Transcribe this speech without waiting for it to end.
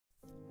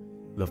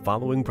The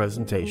following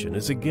presentation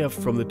is a gift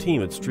from the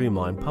team at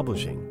Streamline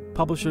Publishing,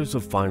 publishers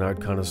of Fine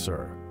Art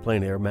Connoisseur,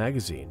 Plein Air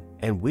Magazine,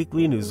 and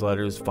weekly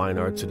newsletters Fine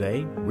Art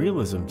Today,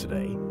 Realism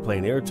Today,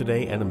 Plein Air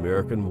Today, and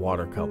American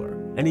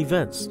Watercolor, and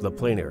events, the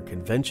Plein Air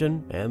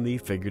Convention and the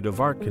Figurative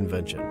Art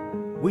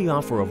Convention. We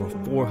offer over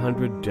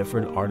 400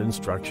 different art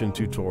instruction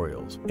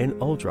tutorials and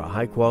ultra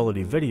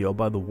high-quality video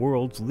by the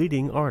world's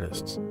leading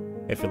artists.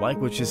 If you like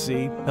what you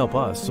see, help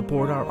us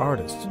support our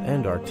artists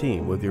and our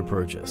team with your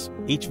purchase.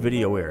 Each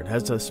video aired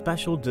has a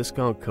special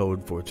discount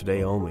code for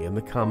today only in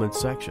the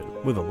comments section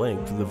with a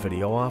link to the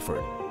video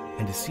offered.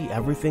 And to see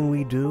everything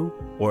we do,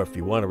 or if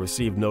you want to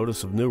receive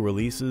notice of new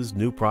releases,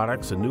 new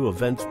products, and new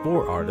events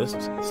for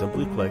artists,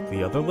 simply click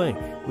the other link,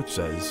 which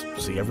says,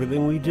 "See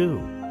everything we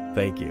do."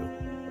 Thank you.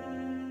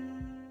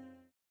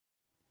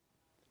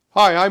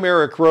 Hi, I'm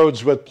Eric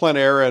Rhodes with Plein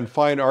Air and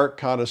Fine Art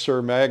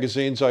Connoisseur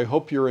magazines. I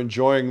hope you're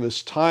enjoying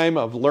this time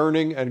of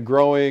learning and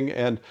growing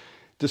and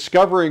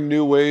discovering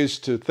new ways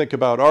to think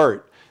about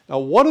art. Now,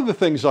 one of the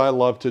things I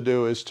love to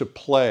do is to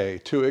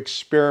play, to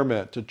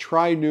experiment, to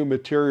try new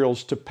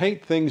materials, to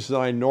paint things that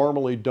I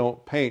normally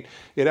don't paint.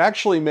 It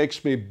actually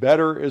makes me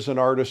better as an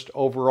artist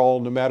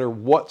overall, no matter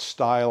what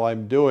style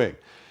I'm doing.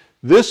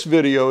 This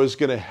video is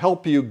going to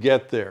help you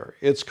get there.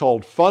 It's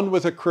called Fun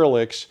with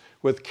Acrylics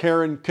with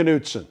Karen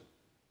Knutson.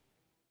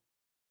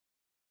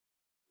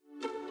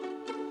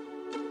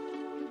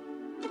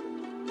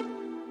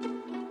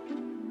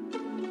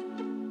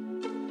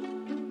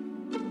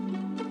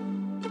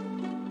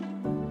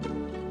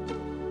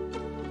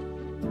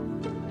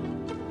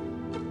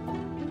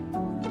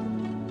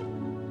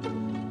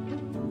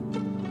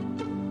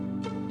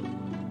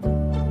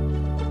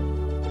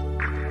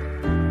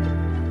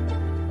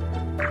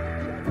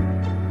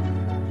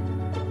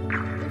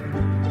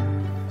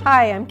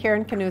 Hi, I'm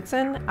Karen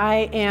Knutson.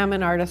 I am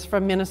an artist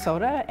from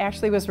Minnesota.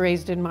 Actually was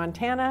raised in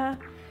Montana,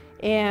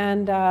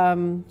 and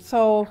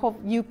so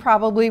you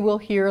probably will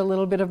hear a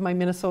little bit of my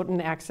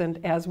Minnesotan accent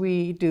as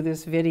we do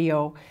this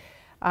video.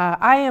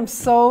 I am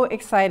so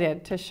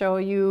excited to show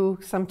you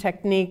some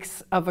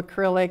techniques of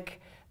acrylic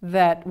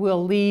that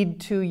will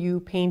lead to you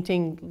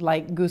painting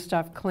like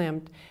Gustav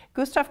Klimt.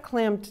 Gustav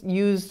Klimt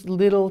used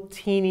little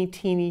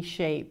teeny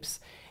shapes.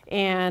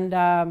 And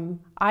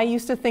I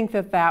used to think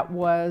that that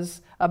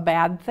was a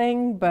bad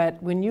thing,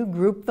 but when you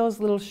group those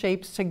little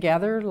shapes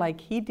together like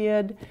he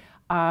did,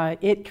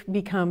 it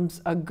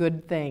becomes a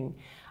good thing.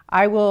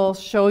 I will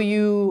show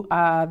you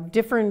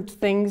different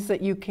things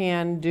that you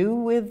can do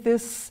with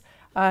this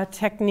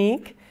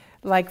technique.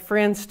 Like, for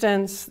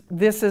instance,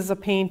 this is a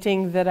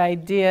painting that I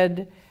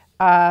did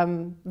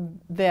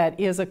that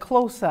is a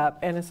close-up,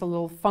 and it's a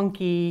little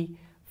funky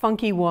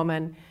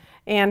woman.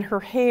 And her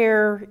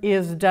hair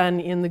is done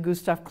in the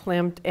Gustav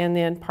Klimt and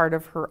then part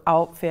of her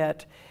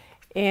outfit.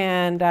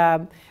 And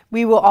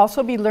we will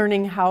also be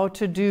learning how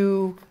to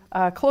do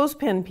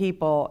clothespin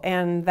people,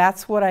 and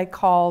that's what I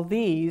call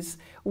these,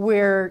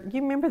 where,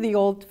 you remember the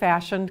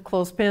old-fashioned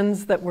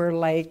clothespins that were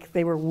like,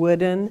 they were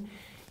wooden?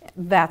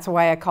 That's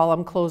why I call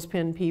them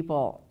clothespin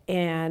people.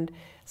 And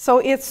so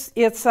it's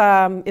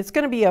going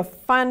to be a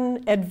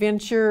fun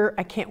adventure.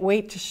 I can't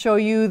wait to show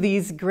you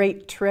these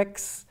great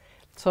tricks.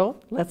 So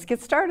let's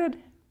get started.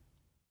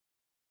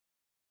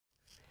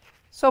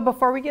 So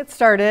before we get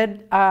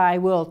started, I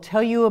will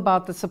tell you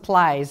about the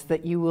supplies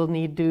that you will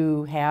need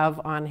to have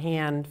on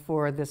hand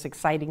for this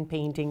exciting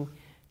painting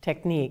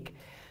technique.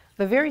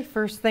 The very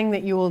first thing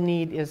that you will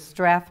need is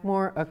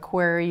Strathmore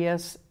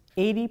Aquarius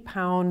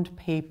 80-pound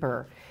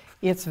paper.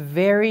 It's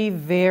very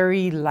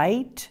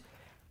light.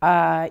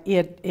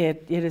 It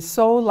is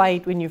so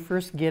light when you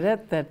first get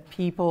it that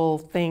people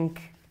think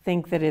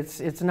that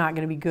it's not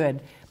going to be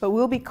good. But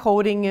we'll be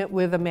coating it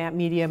with a matte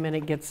medium, and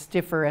it gets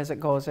stiffer as it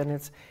goes, and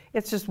it's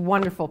just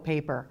wonderful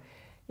paper.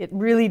 It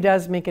really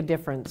does make a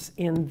difference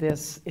in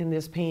this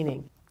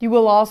painting. You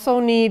will also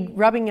need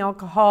rubbing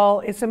alcohol.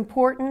 It's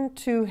important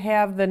to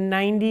have the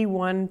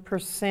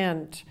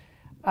 91%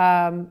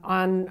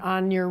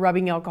 on your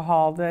rubbing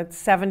alcohol. The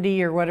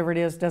 70 or whatever it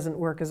is doesn't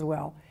work as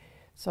well.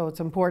 So it's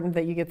important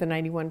that you get the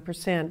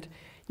 91%.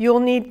 You'll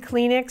need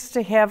Kleenex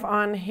to have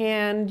on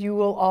hand. You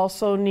will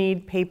also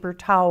need paper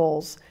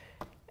towels,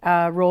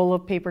 a roll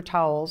of paper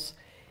towels.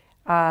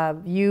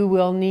 You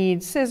will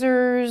need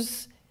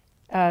scissors,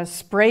 a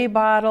spray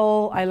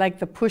bottle. I like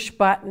the push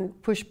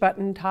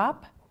button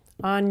top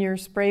on your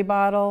spray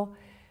bottle.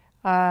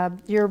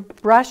 Your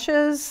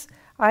brushes,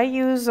 I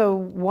use a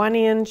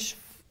 1-inch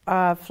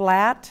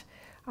flat.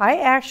 I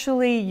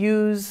actually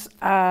use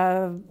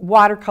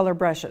watercolor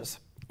brushes.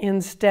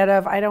 Instead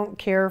of, I don't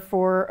care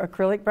for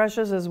acrylic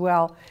brushes as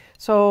well.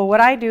 So what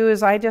I do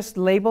is I just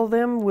label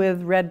them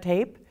with red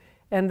tape,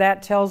 and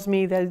that tells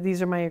me that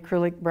these are my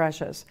acrylic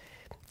brushes.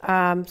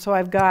 So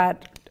I've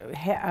got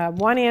a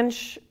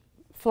 1-inch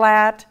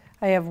flat,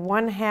 I have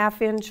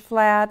 1/2-inch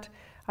flat,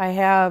 I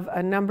have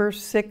a number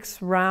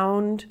 6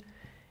 round,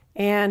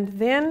 and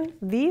then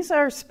these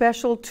are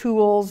special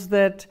tools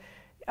that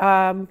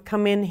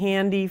come in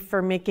handy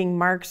for making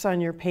marks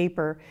on your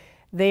paper.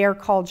 They are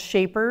called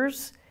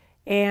shapers.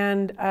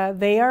 And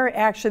they are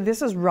actually,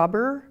 this is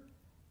rubber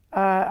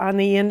on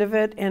the end of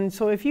it. And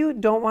so if you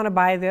don't want to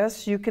buy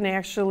this, you can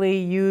actually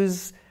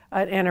use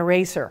an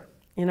eraser,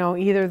 you know,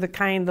 either the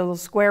little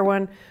square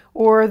one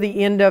or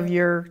the end of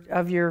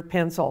your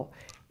pencil.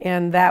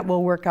 And that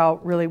will work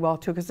out really well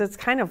too, because it's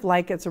kind of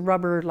like it's a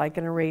rubber, like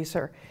an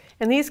eraser.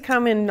 And these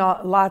come in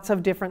lots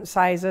of different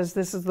sizes.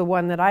 This is the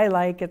one that I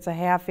like. It's a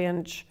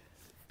half-inch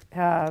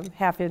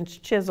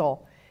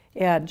chisel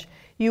edge.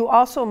 You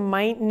also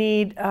might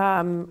need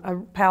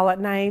a palette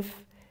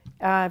knife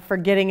for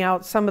getting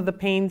out some of the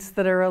paints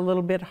that are a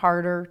little bit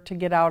harder to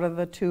get out of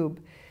the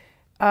tube.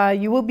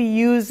 You will be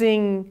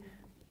using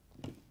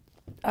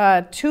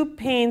tube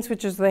paints,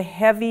 which is the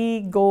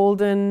heavy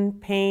golden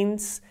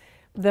paints.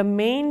 The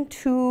main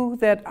two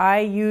that I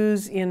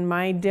use in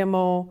my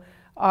demo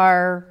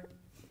are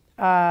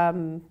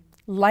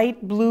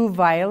light blue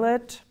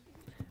violet,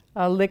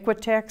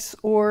 Liquitex,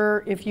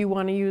 or if you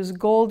want to use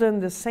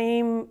golden, the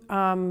same,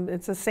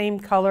 it's the same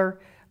color,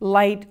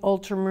 light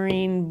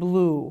ultramarine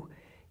blue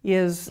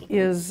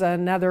is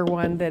another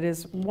one that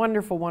is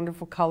wonderful,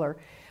 wonderful color.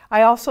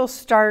 I also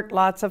start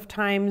lots of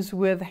times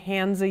with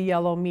Hansa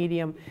yellow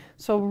medium.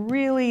 So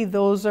really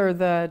those are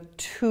the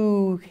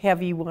two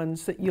heavy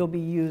ones that you'll be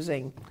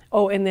using.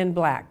 Oh, and then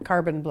black,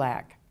 carbon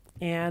black,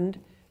 and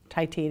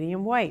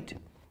titanium white.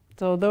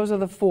 So those are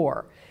the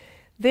four.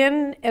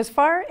 Then as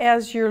far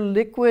as your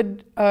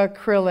liquid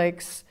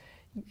acrylics,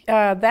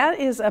 that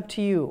is up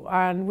to you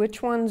on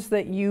which ones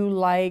that you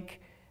like.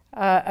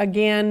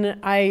 Again,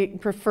 I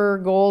prefer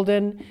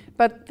golden,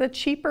 but the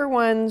cheaper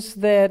ones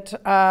that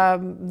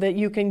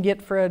you can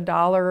get for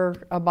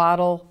 $1 a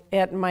bottle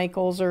at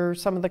Michael's or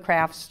some of the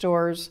craft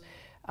stores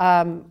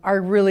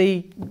are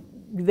really,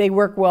 they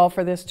work well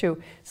for this too.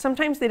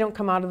 Sometimes they don't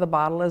come out of the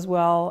bottle as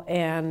well,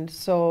 and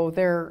so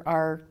there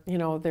are, you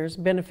know, there's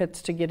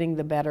benefits to getting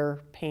the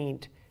better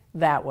paint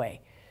that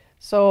way.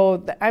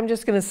 So I'm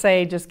just going to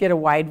say just get a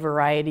wide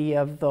variety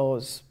of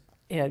those.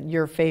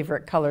 Your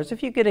favorite colors.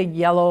 If you get a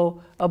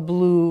yellow, a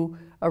blue,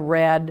 a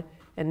red,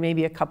 and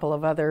maybe a couple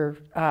of other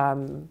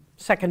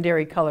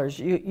secondary colors,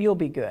 you'll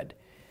be good.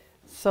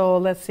 So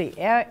let's see.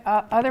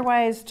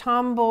 Otherwise,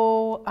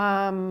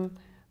 Tombow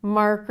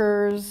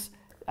markers,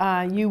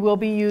 you will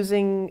be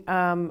using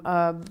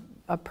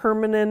a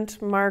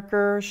permanent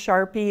marker.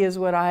 Sharpie is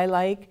what I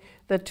like,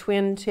 the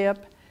twin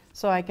tip,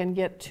 so I can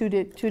get two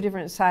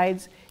different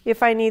sides.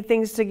 If I need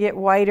things to get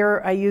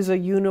whiter, I use a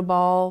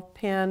Uniball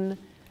pen.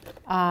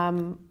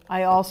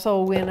 I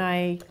also, when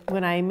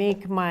I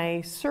make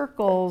my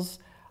circles,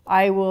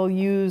 I will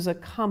use a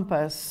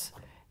compass,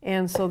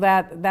 and so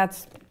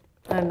that's,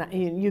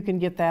 and you can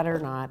get that or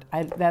not.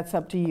 That's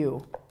up to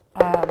you.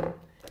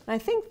 I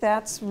think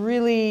that's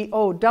really,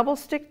 oh, double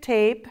stick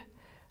tape.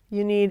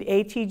 You need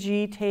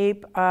ATG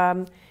tape.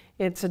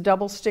 It's a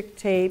double stick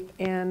tape,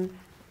 and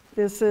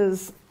this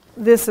is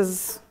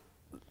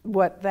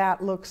what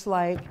that looks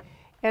like.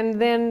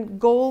 And then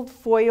gold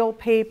foil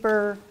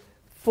paper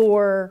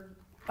for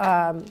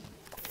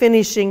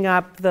finishing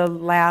up the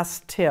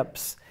last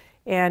tips.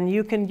 And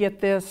you can get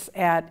this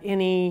at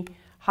any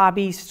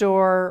hobby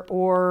store,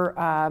 or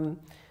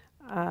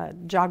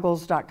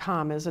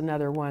joggles.com is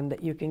another one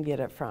that you can get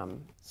it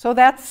from. So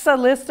that's a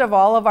list of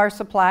all of our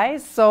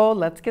supplies, so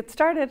let's get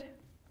started.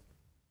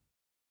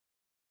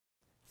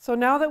 So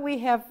now that we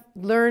have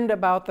learned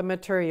about the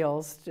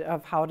materials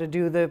of how to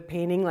do the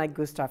painting like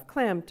Gustav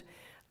Klimt,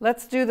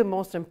 let's do the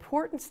most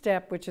important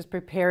step, which is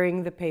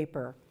preparing the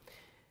paper.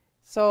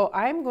 So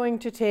I'm going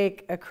to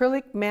take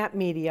acrylic matte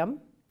medium,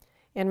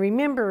 and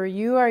remember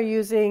you are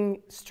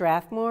using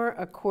Strathmore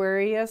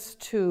Aquarius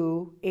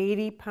 2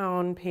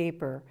 80-pound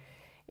paper,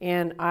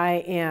 and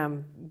I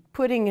am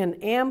putting an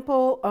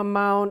ample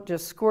amount,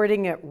 just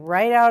squirting it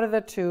right out of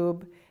the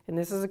tube, and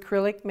this is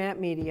acrylic matte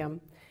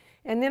medium.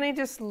 And then I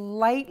just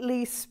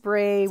lightly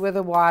spray with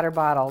a water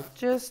bottle,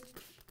 just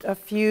a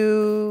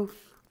few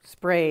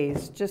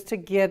sprays, just to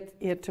get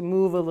it to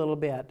move a little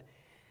bit.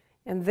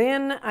 And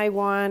then I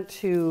want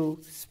to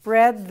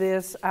spread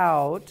this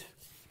out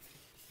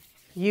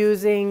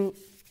using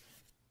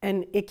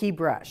an icky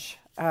brush.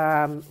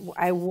 I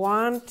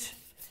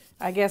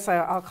guess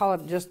I'll call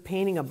it just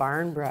painting a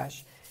barn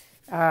brush.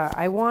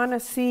 I want to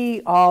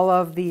see all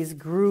of these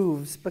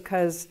grooves,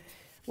 because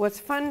what's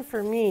fun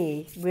for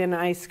me when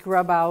I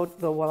scrub out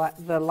the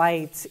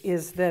lights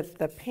is that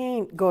the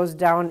paint goes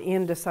down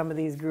into some of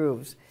these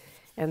grooves.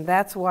 And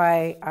that's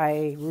why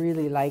I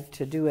really like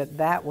to do it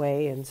that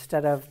way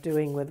instead of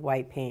doing with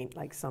white paint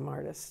like some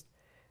artists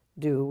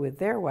do with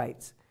their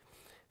whites.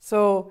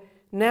 So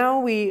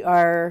now we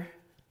are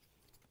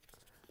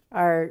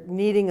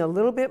needing a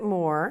little bit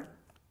more.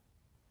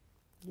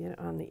 Get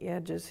on the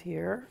edges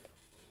here.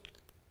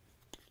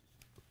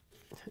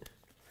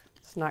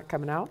 It's not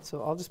coming out,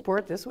 so I'll just pour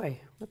it this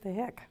way. What the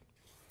heck?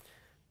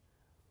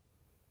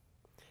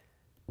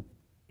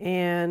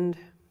 And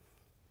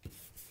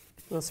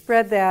we'll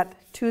spread that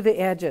to the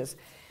edges.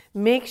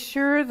 Make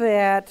sure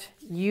that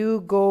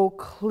you go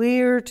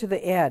clear to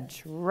the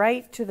edge,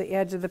 right to the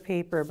edge of the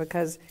paper,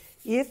 because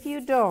if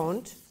you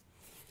don't,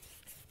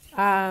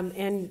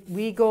 And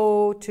we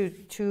go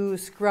to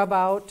scrub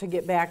out to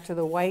get back to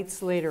the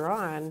whites later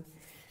on.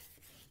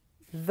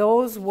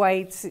 Those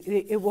whites,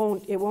 it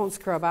won't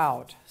scrub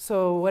out.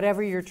 So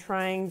whatever you're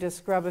trying to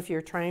scrub, if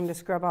you're trying to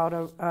scrub out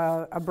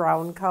a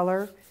brown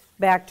color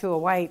back to a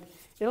white,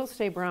 it'll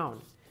stay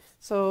brown.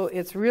 So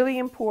it's really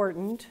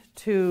important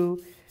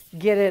to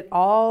get it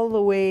all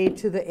the way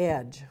to the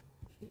edge.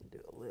 Do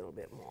a little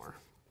bit more.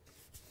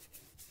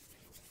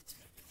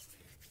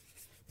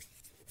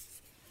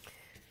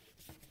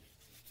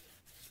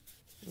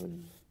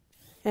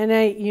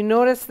 And you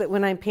notice that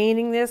when I'm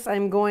painting this,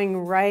 I'm going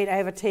right, I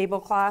have a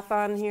tablecloth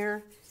on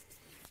here,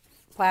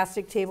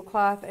 plastic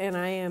tablecloth, and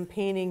I am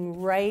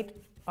painting right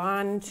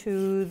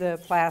onto the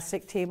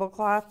plastic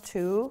tablecloth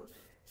too,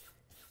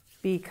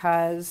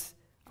 because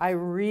I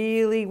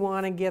really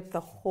want to get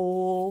the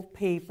whole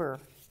paper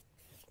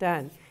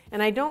done.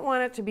 And I don't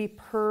want it to be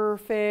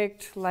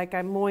perfect like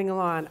I'm mowing a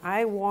lawn.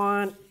 I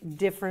want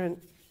different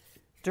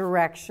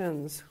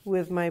directions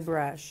with my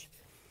brush.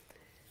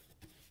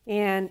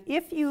 And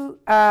if you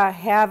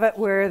have it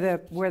where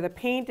the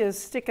paint is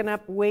sticking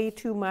up way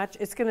too much,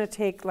 it's going to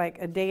take like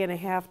a day and a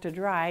half to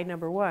dry,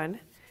 number one.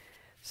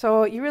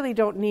 So you really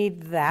don't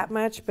need that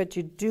much, but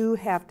you do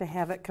have to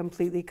have it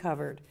completely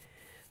covered.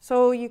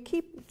 So you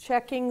keep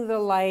checking the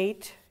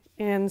light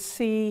and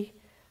see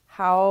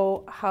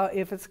how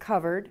if it's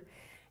covered.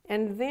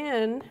 And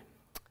then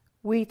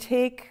we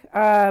take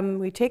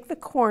the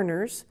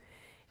corners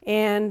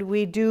and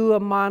we do a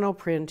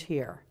monoprint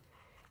here.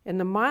 And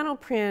the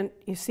monoprint,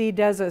 you see,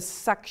 does a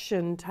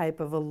suction type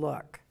of a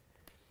look.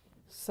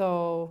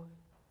 So,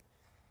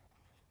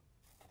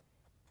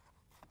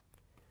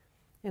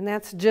 and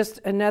that's just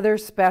another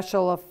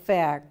special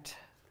effect.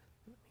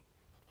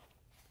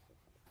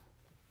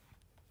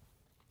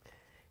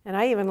 And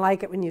I even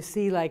like it when you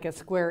see like a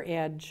square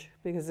edge,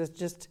 because it's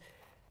just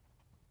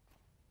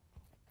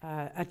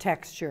a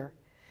texture.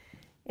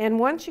 And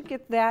once you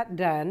get that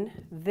done,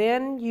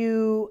 then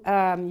you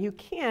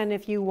can,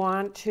 if you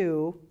want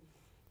to,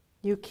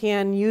 you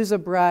can use a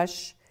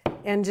brush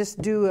and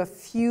just do a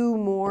few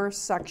more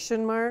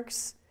suction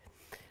marks.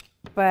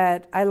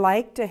 But I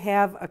like to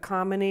have a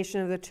combination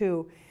of the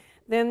two.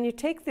 Then you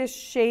take this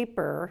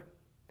shaper,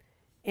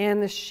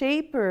 and the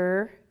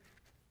shaper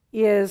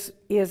is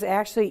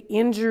actually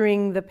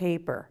injuring the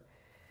paper.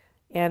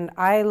 And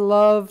I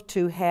love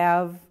to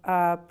have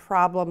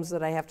problems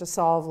that I have to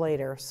solve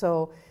later.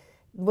 So,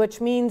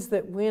 which means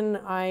that when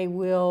I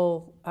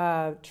will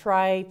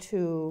try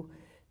to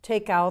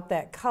take out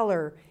that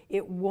color,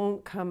 it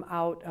won't come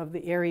out of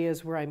the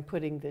areas where I'm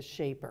putting this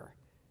shaper.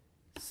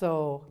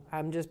 So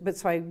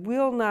so I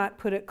will not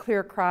put it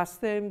clear across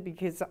them,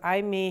 because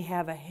I may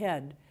have a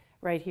head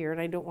right here and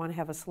I don't want to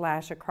have a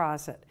slash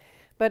across it.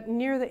 But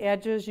near the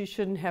edges, you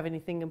shouldn't have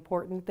anything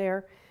important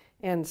there.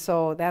 And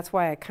so that's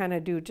why I kind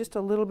of do just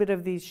a little bit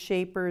of these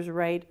shapers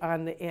right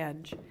on the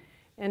edge.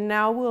 And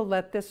now we'll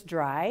let this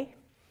dry.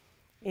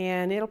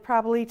 And it'll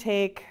probably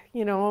take,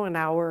 you know, an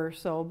hour or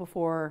so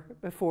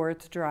before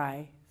it's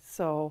dry.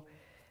 So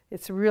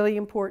it's really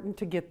important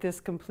to get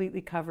this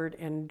completely covered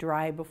and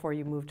dry before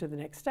you move to the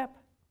next step.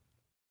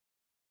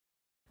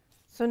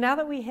 So now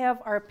that we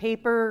have our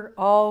paper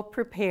all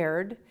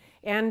prepared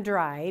and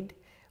dried,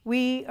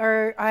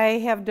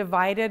 I have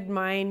divided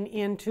mine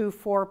into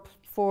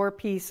four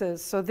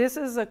pieces. So this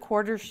is a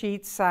quarter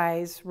sheet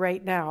size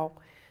right now,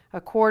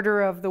 a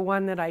quarter of the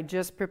one that I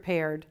just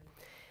prepared.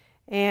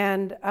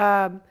 And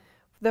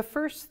the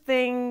first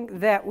thing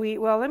that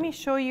let me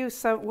show you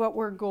what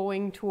we're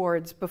going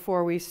towards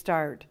before we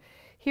start.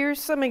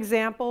 Here's some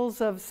examples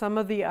of some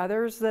of the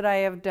others that I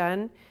have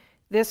done.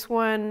 This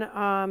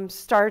one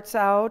starts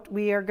out,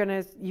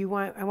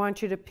 I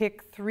want you to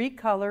pick 3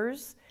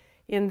 colors.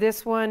 In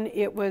this one,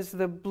 it was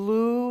the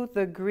blue,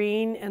 the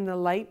green, and the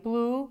light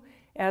blue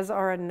as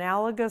our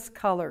analogous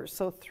colors.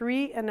 So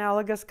 3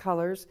 analogous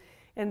colors.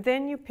 And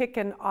then you pick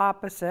an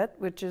opposite,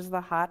 which is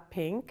the hot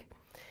pink.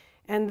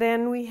 And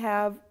then we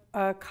have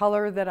a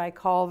color that I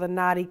call the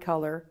naughty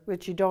color,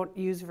 which you don't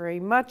use very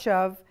much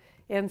of.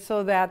 And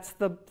so that's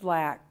the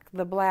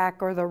black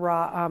or the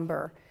raw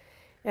umber.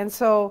 And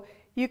so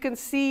you can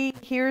see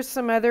here's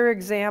some other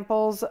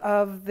examples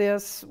of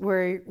this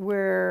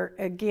where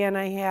again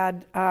I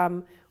had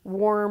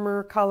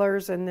warmer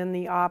colors and then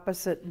the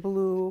opposite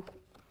blue.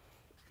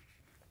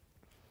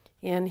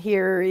 And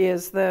here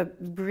is the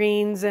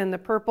greens and the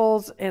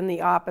purples and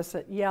the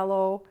opposite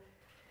yellow.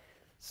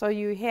 So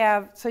you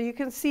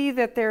can see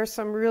that there's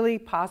some really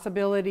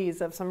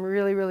possibilities of some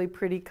really, really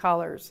pretty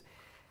colors.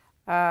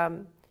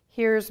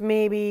 Here's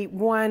maybe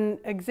one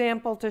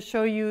example to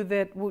show you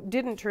that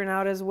didn't turn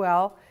out as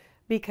well,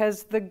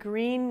 because the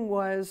green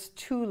was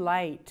too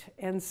light,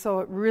 and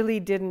so it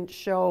really didn't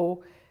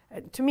show.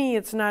 To me,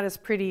 it's not as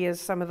pretty as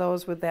some of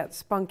those with that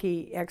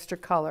spunky extra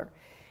color.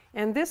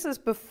 And this is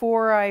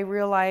before I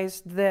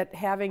realized that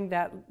having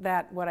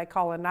that what I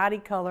call a naughty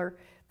color,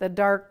 the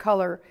dark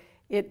color,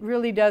 it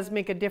really does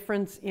make a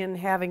difference in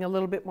having a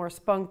little bit more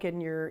spunk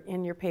in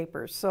your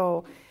paper.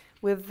 So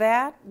with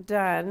that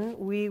done,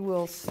 we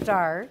will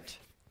start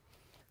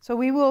So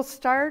we will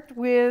start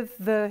with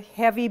the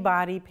heavy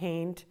body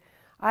paint.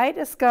 I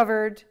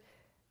discovered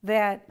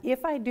that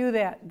if I do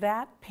that,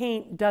 that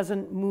paint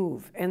doesn't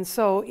move. And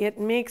so it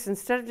makes,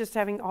 instead of just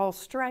having all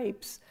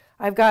stripes,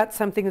 I've got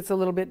something that's a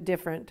little bit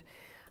different.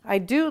 I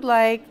do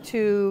like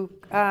to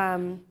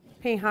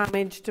pay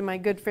homage to my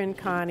good friend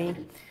Connie.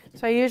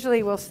 So I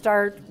usually will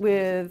start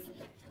with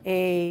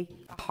a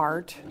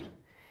heart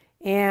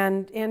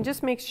and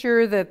just make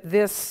sure that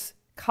this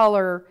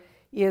color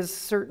is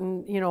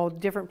certain,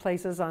 different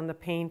places on the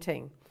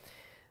painting.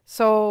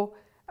 So,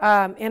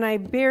 and I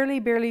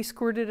barely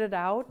squirted it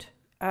out.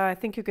 I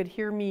think you could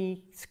hear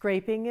me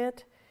scraping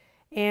it.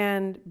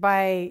 And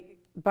by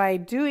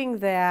doing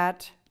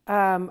that,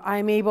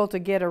 I'm able to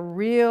get a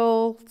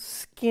real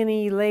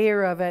skinny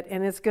layer of it,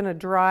 and it's going to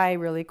dry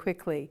really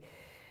quickly.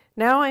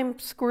 Now I'm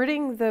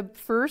squirting the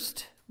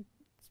first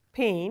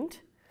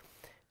paint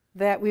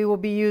that we will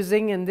be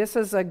using, and this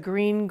is a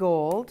green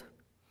gold.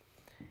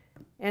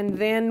 And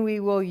then we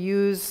will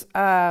use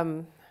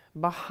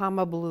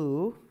Bahama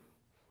Blue.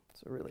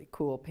 It's a really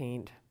cool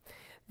paint.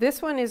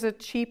 This one is a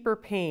cheaper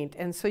paint,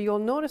 and so you'll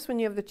notice when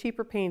you have the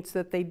cheaper paints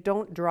that they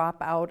don't drop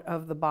out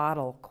of the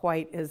bottle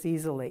quite as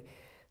easily.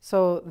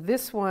 So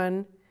this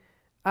one,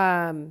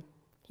 you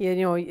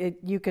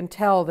can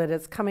tell that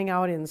it's coming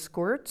out in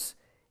squirts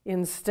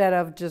instead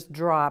of just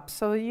drops.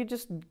 So you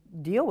just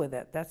deal with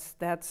it.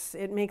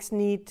 It makes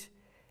neat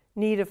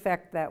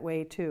effect that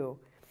way too.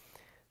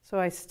 So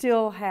I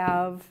still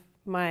have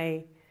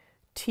my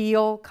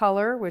teal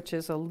color, which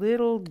is a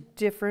little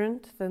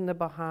different than the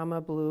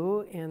Bahama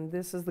Blue, and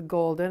this is the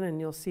golden, and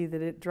you'll see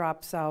that it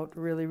drops out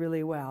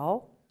really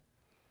well.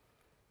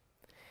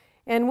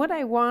 And what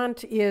I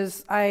want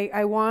is,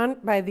 I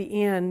want by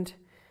the end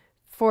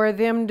for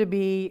them to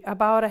be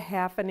about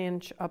 1/2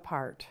 inch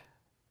apart.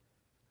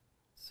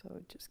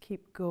 So just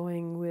keep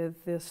going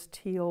with this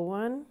teal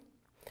one.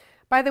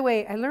 By the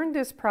way, I learned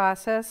this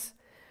process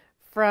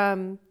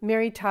from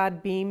Mary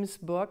Todd Beam's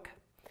book,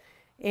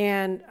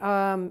 and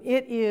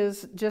it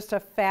is just a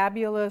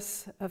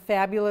fabulous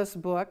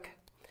book.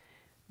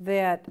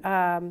 That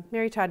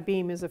Mary Todd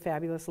Beam is a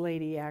fabulous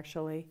lady,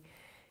 actually,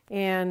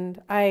 and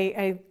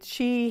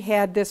she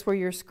had this where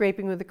you're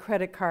scraping with a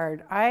credit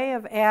card. I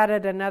have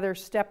added another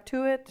step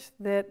to it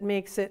that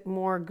makes it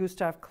more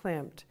Gustav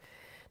Klimt.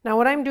 Now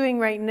what I'm doing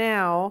right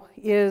now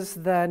is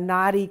the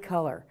naughty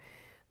color.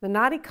 The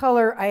naughty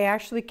color, I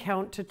actually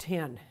count to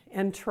 10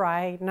 and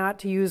try not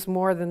to use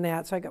more than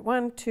that. So I got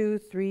 1, 2,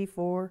 3,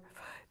 4,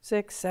 5,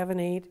 6, 7,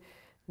 8,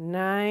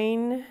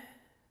 9,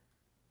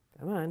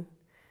 come on,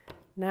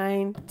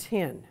 9,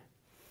 10.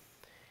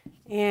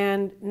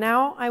 And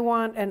now I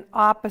want an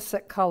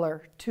opposite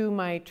color to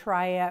my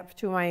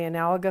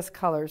analogous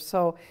colors.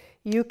 So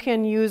you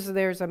can use,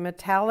 there's a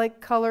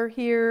metallic color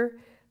here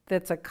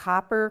that's a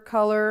copper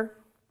color.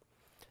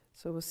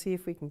 So we'll see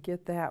if we can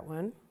get that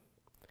one.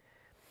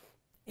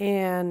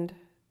 And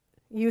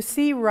you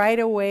see right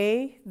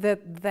away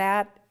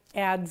that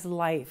adds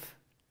life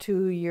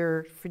to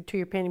your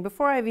painting.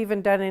 Before I've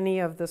even done any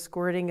of the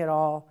squirting at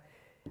all,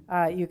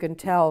 you can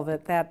tell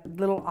that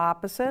little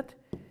opposite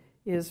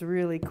is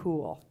really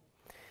cool.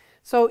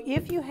 So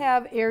if you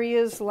have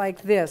areas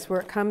like this where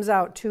it comes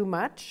out too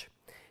much,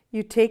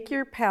 you take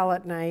your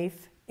palette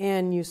knife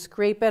and you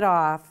scrape it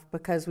off,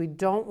 because we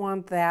don't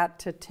want that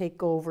to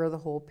take over the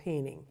whole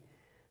painting.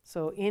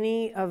 So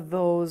any of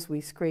those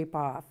we scrape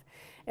off.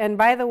 And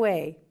by the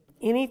way,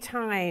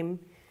 anytime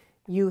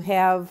you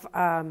have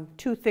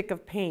too thick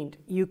of paint,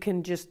 you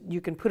can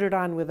put it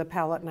on with a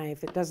palette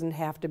knife. It doesn't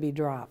have to be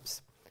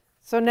drops.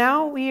 So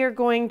now we are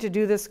going to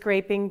do the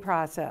scraping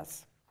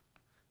process.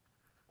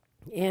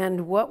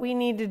 And what we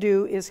need to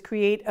do is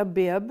create a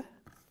bib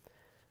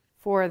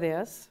for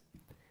this.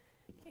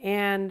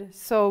 And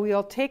so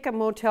we'll take a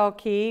motel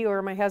key,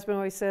 or my husband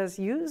always says,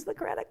 use the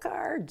credit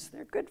cards.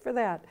 They're good for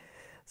that.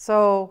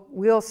 So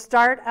we'll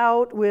start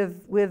out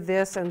with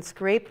this and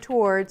scrape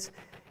towards,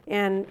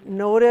 and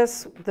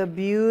notice the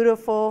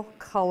beautiful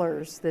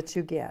colors that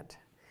you get.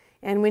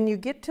 And when you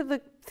get to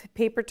the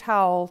paper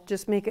towel,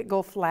 just make it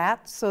go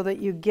flat so that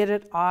you get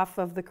it off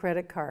of the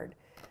credit card.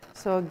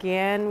 So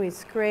again, we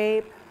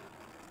scrape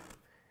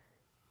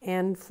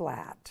and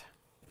flat.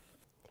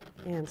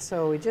 And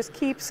so we just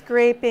keep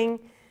scraping.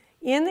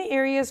 In the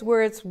areas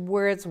where it's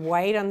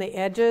white on the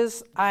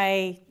edges,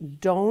 I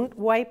don't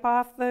wipe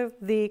off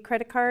the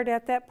credit card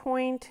at that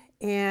point,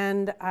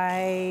 and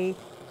I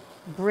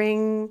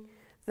bring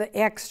the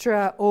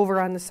extra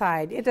over on the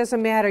side. It doesn't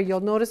matter.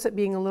 You'll notice it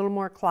being a little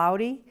more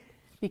cloudy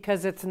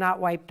because it's not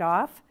wiped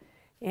off,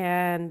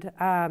 and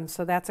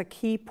so that's a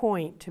key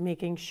point to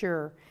making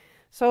sure.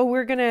 So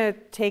we're going to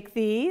take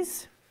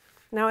these.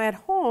 Now at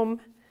home,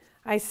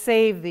 I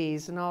save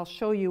these, and I'll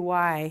show you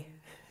why.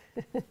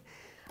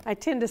 I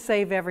tend to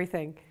save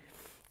everything.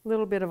 A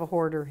little bit of a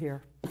hoarder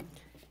here.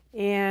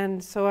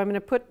 And so I'm going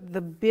to put the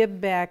bib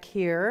back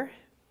here,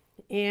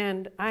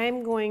 and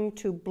I'm going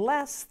to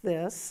bless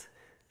this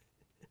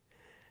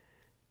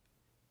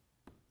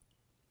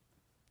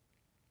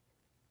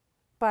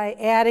by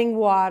adding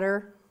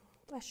water.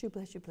 Bless you,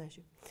 bless you, bless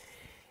you.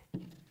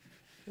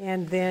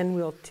 And then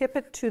we'll tip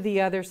it to the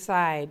other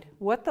side.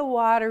 What the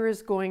water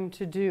is going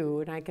to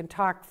do, and I can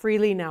talk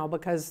freely now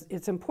because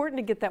it's important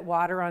to get that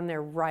water on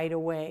there right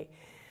away.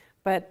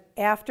 But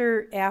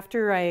after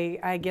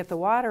I get the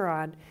water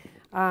on,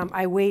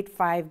 I wait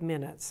 5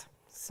 minutes.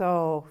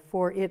 So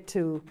for it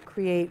to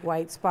create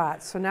white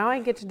spots. So now I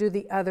get to do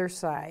the other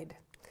side.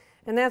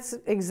 And that's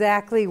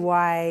exactly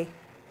why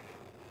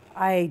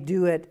I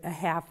do it a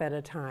half at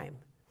a time.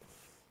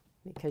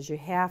 Because you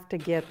have to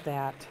get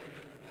that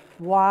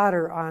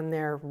water on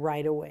there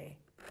right away.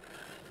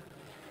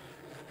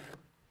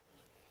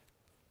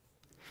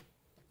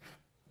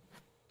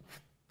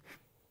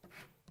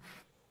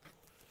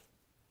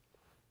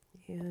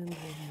 And one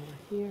more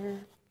here.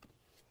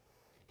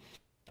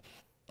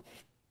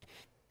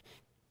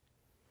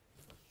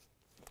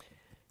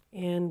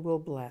 And we'll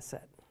bless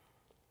it.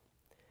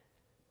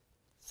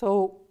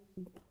 So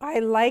I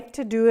like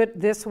to do it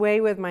this way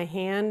with my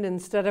hand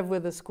instead of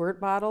with a squirt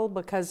bottle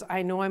because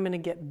I know I'm going to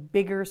get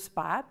bigger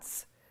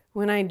spots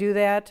when I do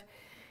that.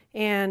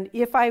 And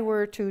if I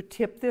were to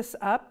tip this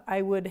up,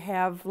 I would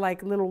have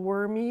like little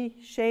wormy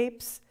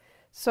shapes.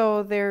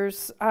 So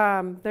there's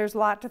a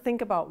lot to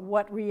think about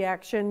what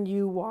reaction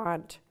you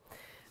want.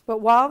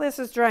 But while this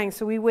is drying,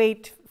 so we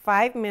wait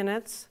 5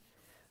 minutes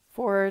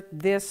for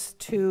this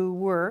to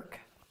work.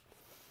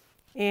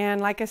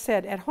 And like I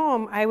said, at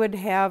home, I would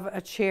have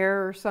a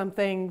chair or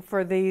something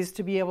for these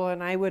to be able,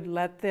 and I would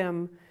let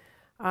them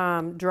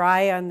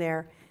dry on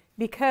there.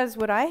 Because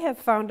what I have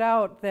found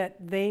out that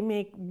they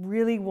make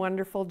really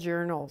wonderful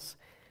journals.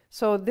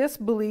 So this,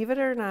 believe it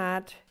or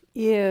not,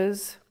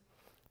 is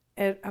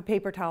a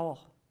paper towel.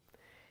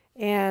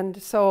 And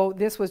so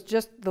this was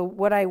just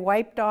what I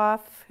wiped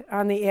off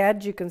on the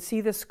edge. You can see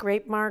the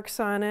scrape marks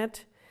on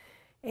it.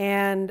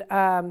 And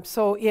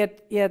so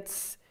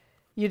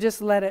you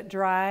just let it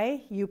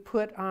dry. You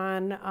put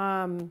on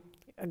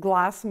a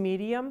gloss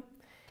medium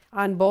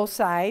on both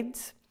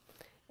sides.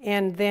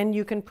 And then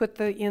you can put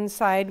the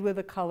inside with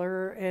a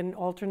color, an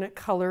alternate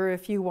color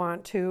if you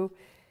want to.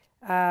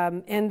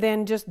 And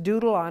then just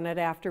doodle on it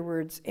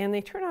afterwards. And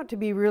they turn out to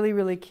be really,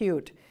 really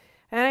cute.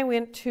 And I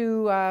went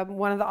to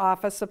one of the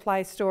office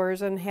supply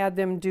stores and had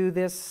them do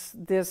this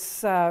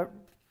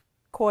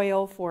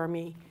coil for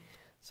me.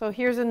 So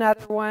here's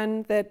another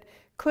one that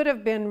could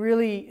have been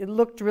it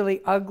looked really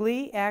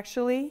ugly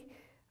actually.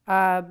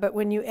 But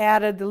when you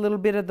added a little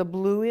bit of the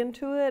blue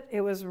into it,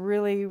 it was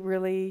really,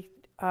 really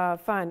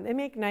fun. They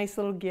make nice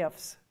little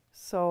gifts.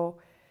 So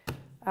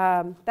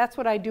that's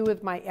what I do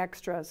with my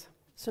extras.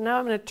 So now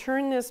I'm going to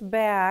turn this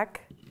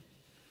back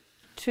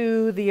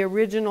to the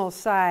original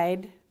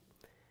side.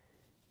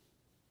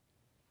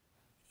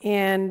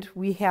 And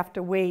we have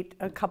to wait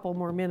a couple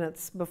more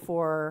minutes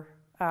before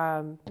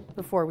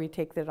we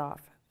take that off.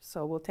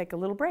 So we'll take a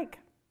little break.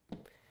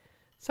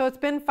 So it's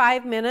been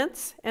 5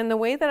 minutes, and the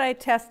way that I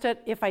test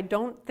it, if I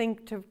don't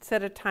think to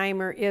set a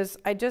timer, is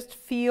I just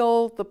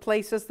feel the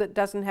places that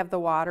doesn't have the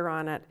water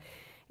on it.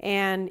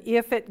 And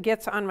if it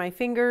gets on my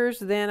fingers,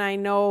 then I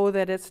know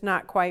that it's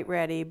not quite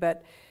ready.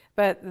 But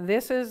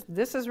this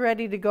is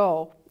ready to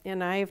go,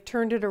 and I've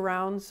turned it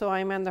around so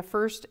I'm on the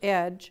first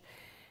edge.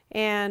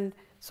 And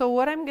so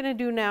what I'm going to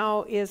do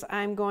now is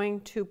I'm going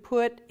to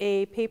put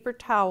a paper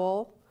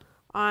towel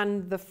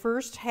on the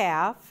first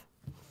half.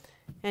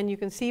 And you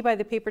can see by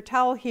the paper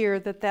towel here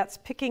that that's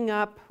picking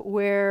up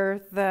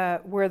where the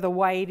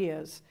white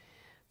is.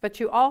 But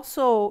you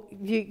also,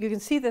 you can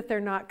see that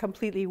they're not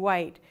completely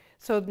white.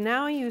 So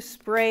now you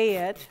spray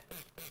it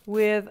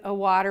with a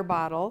water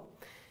bottle,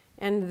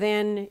 and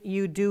then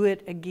you do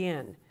it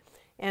again.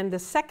 And the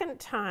second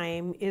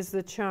time is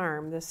the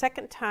charm. The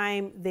second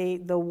time,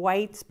 the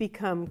whites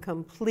become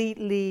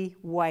completely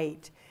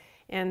white.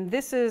 And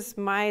this is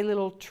my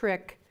little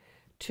trick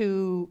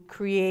to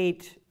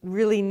create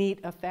really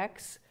neat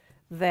effects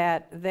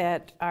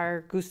that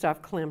are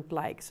Gustav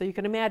Klimt-like. So you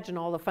can imagine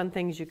all the fun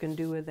things you can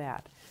do with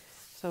that.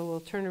 So we'll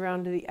turn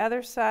around to the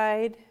other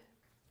side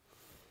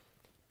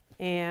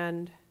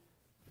and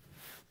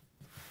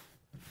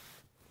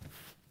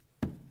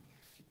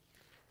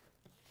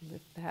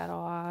lift that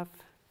off.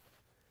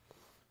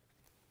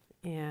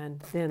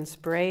 And then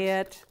spray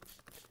it.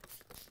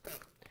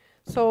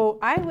 So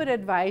I would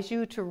advise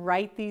you to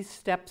write these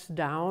steps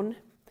down,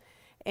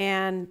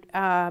 and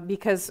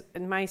because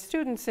my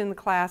students in the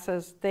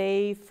classes,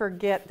 they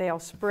forget, they'll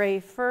spray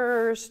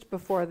first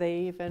before they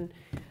even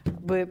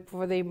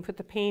put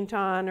the paint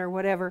on or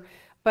whatever.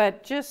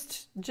 But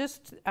just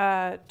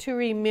to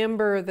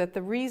remember that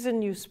the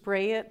reason you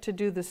spray it to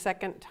do the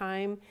second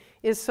time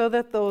is so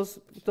that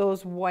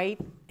those white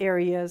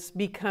areas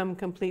become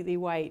completely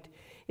white.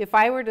 If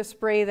I were to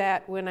spray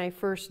that when I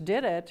first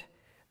did it,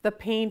 the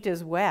paint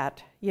is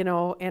wet, you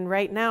know, and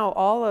right now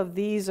all of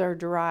these are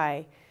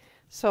dry.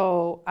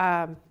 So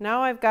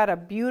now I've got a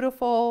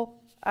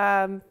beautiful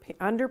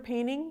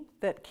underpainting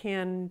that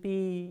can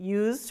be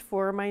used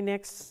for my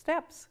next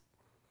steps.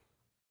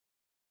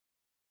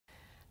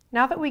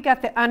 Now that we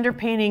got the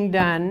underpainting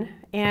done,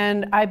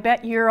 and I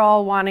bet you're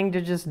all wanting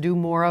to just do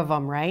more of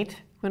them, right?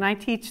 When I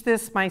teach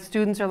this, my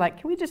students are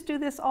like, can we just do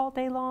this all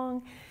day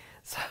long?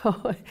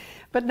 So,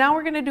 but now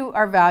we're going to do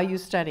our value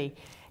study.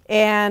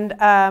 And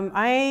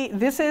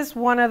this is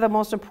one of the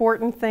most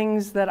important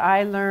things that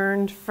I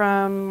learned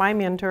from my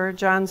mentor,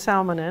 John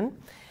Salmonen.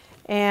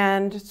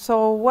 And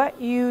so what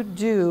you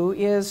do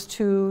is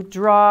to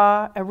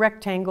draw a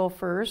rectangle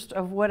first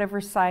of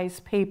whatever size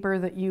paper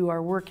that you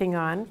are working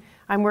on.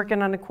 I'm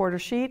working on a quarter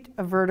sheet,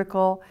 a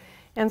vertical.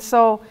 And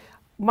so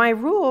my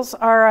rules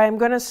are I'm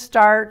going to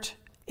start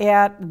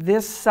at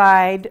this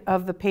side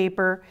of the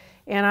paper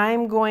and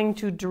I'm going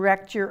to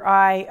direct your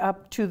eye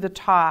up to the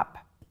top.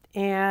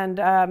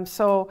 And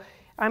so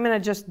I'm going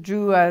to just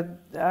do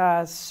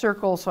a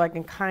circle so I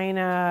can kind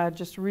of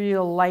just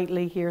real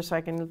lightly here so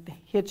I can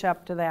hitch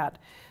up to that.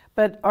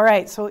 But all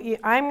right, so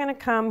I'm going to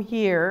come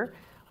here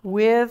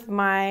with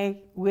my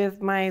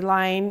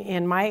line,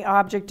 and my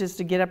object is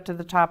to get up to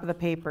the top of the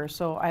paper.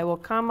 So I will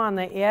come on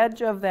the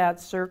edge of that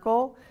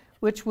circle,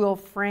 which will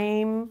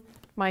frame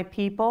my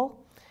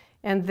people,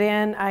 and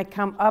then I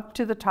come up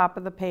to the top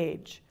of the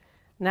page.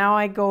 Now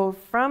I go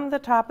from the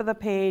top of the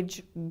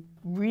page,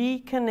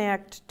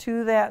 reconnect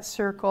to that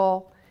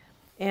circle,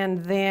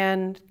 and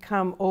then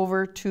come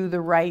over to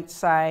the right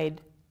side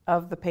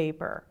of the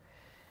paper.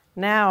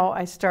 Now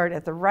I start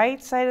at the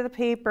right side of the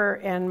paper,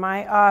 and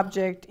my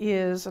object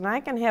is, and I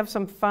can have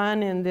some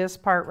fun in this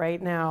part right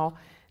now,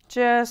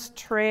 just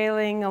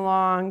trailing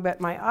along,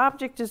 but my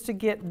object is to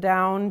get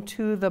down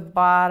to the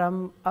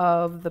bottom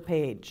of the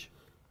page.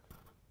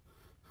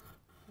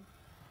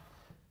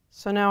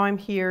 So now I'm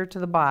here to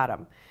the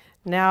bottom.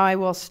 Now I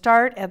will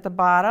start at the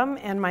bottom,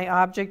 and my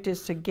object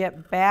is to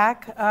get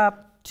back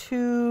up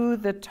to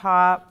the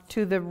top,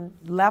 to the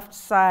left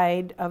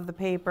side of the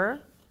paper.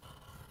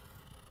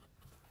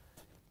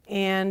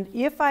 And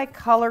if I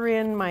color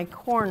in my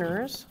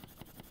corners,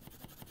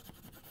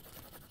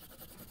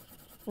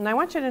 and I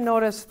want you to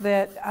notice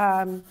that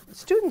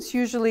students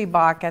usually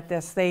balk at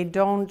this. They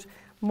don't,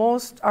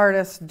 most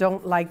artists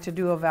don't like to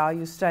do a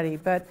value study,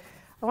 but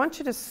I want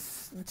you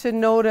to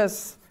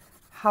notice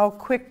how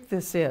quick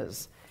this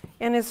is.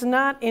 And it's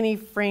not any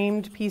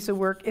framed piece of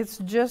work, it's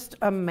just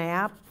a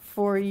map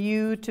for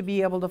you to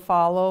be able to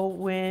follow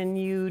when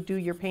you do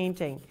your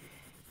painting.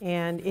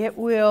 And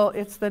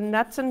it's the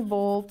nuts and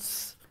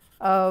bolts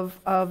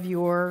of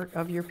your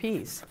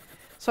piece.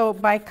 So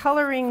by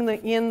coloring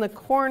in the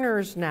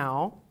corners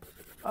now,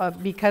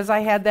 because I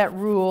had that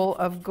rule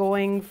of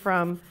going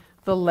from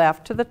the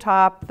left to the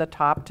top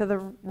to the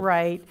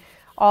right,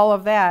 all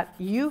of that,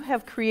 you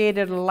have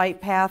created a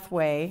light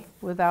pathway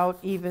without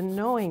even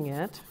knowing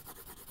it.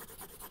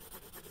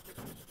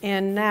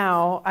 And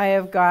now I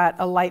have got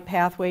a light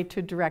pathway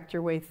to direct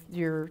your way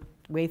through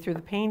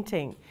the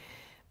painting.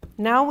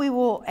 Now we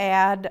will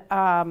add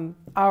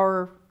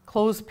our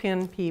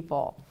clothespin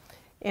people.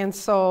 And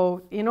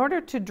so in order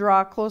to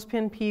draw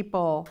clothespin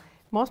people,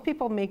 most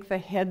people make the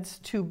heads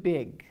too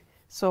big.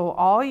 So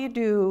all you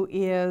do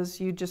is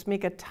you just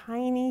make a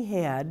tiny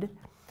head,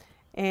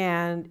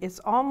 and it's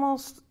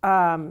almost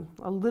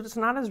it's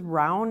not as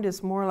round,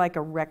 it's more like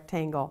a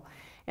rectangle.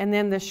 And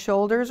then the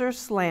shoulders are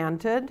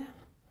slanted, a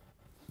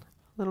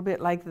little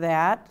bit like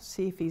that.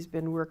 See if he's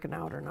been working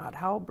out or not.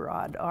 How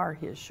broad are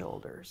his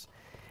shoulders?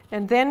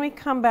 And then we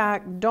come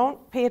back.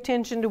 Don't pay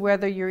attention to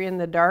whether you're in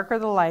the dark or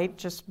the light.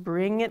 Just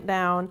bring it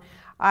down.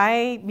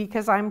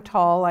 Because I'm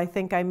tall, I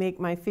think I make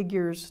my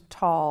figures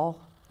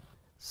tall.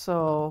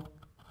 So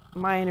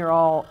mine are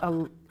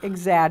all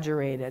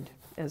exaggerated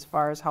as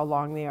far as how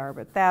long they are.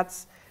 But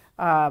that's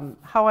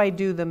how I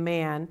do the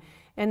man.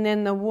 And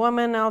then the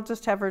woman, I'll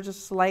just have her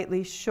just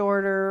slightly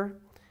shorter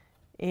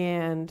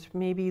and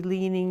maybe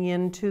leaning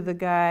into the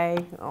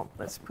guy. Oh,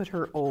 let's put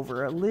her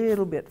over a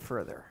little bit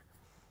further.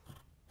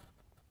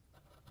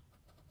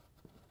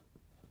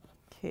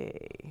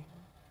 Okay,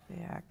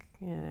 back,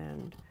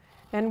 and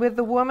with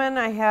the woman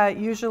I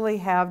usually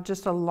have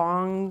just a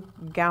long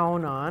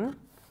gown on,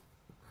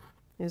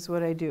 is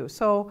what I do.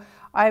 So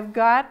I've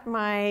got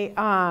my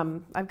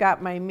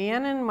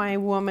man and my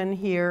woman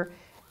here.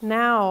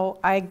 Now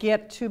I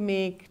get to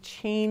make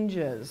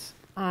changes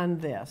on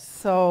this.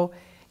 So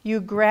you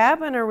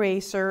grab an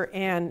eraser,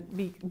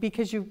 and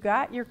because you've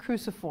got your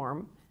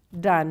cruciform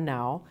done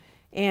now,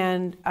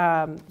 and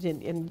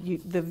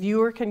the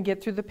viewer can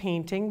get through the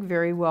painting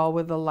very well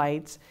with the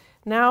lights.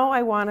 Now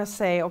I want to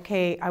say,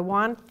 okay, I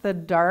want the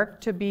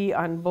dark to be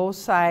on both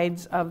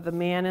sides of the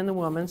man and the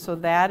woman, so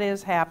that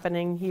is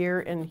happening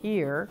here and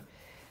here.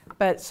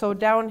 But so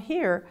down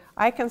here,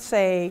 I can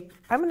say,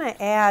 I'm going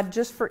to add,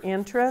 just for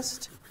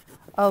interest,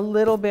 a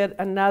little bit,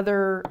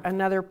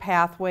 another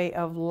pathway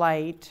of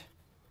light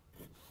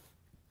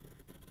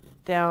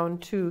down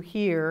to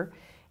here.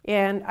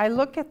 And I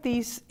look at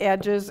these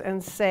edges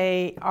and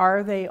say,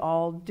 are they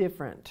all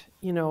different?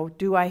 You know,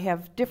 do I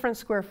have different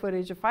square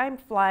footage? If I'm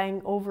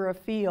flying over a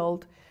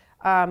field,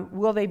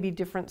 will they be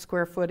different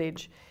square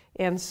footage?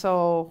 And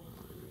so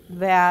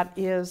that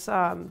is,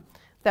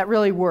 that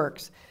really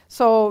works.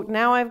 So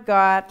now I've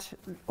got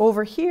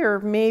over here,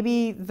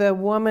 maybe the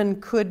woman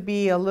could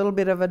be a little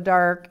bit of a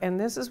dark, and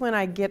this is when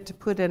I get to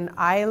put an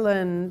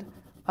island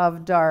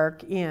of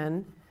dark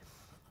in.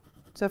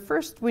 So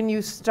first, when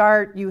you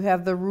start, you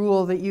have the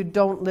rule that you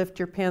don't lift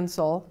your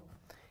pencil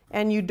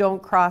and you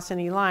don't cross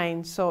any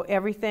lines, so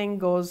everything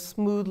goes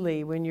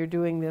smoothly when you're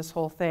doing this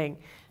whole thing.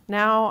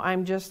 Now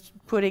I'm just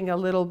putting a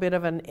little bit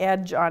of an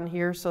edge on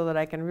here so that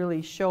I can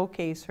really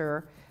showcase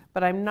her,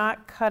 but I'm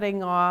not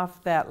cutting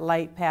off that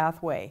light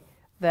pathway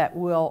that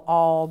will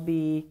all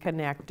be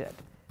connected.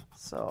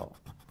 So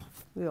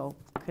we'll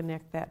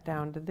connect that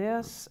down to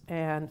this,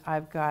 and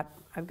I've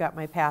got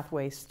my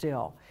pathway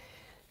still.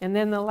 And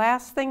then the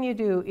last thing you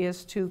do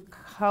is to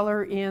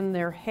color in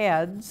their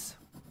heads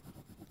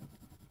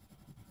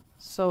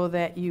so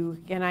that you,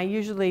 and I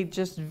usually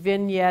just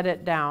vignette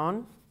it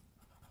down.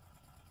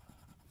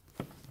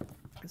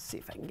 Let's see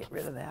if I can get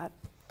rid of that.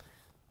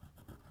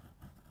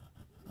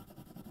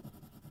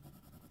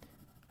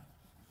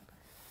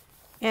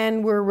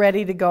 And we're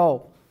ready to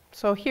go.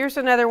 So here's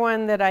another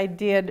one that I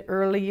did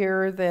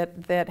earlier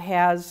that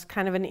has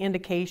kind of an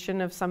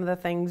indication of some of the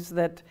things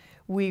that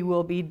we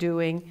will be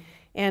doing.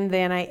 And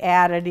then I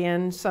added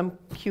in some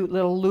cute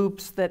little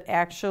loops that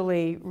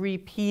actually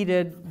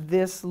repeated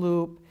this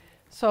loop.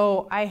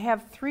 So I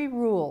have 3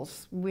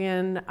 rules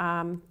when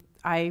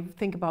I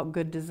think about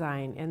good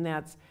design, and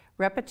that's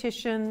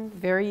repetition,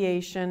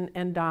 variation,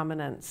 and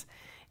dominance.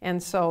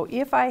 And so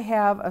if I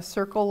have a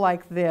circle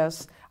like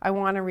this, I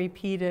want to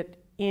repeat it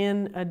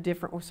in a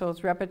different, so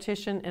it's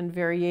repetition and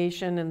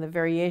the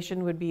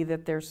variation would be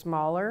that they're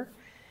smaller.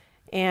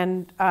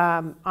 And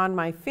on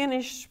my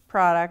finished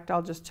product,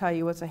 I'll just tell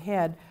you what's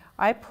ahead.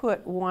 I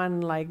put one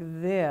like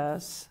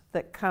this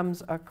that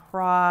comes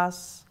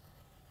across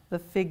the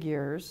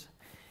figures,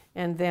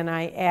 and then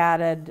I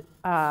added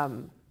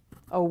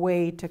a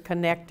way to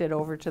connect it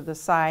over to the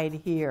side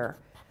here.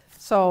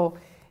 So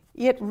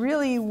it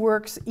really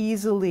works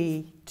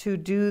easily to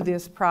do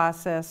this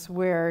process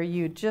where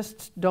you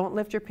just don't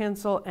lift your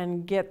pencil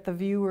and get the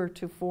viewer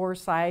to 4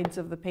 sides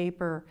of the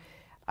paper.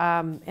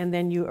 And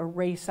then you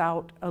erase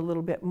out a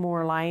little bit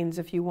more lines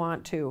if you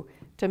want to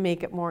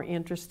make it more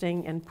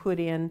interesting, and put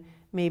in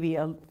maybe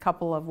a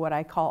couple of what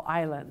I call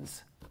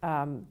islands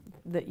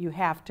that you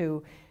have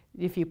to,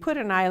 if you put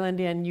an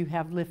island in, you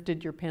have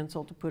lifted your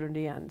pencil to put it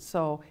in.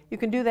 So you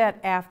can do that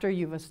after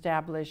you've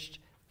established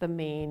the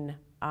main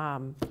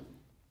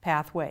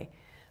pathway.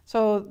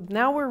 So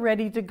now we're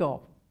ready to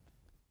go.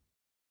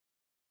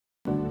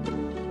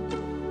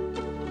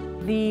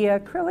 The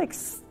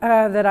acrylics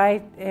that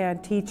I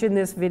teach in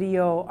this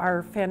video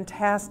are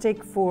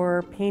fantastic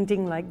for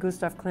painting like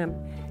Gustav Klimt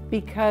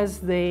because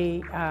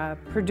they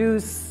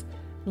produce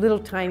little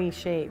tiny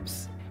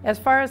shapes. As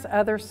far as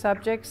other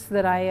subjects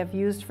that I have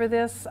used for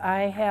this,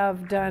 I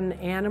have done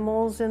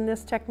animals in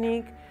this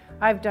technique.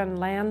 I've done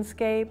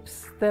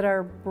landscapes that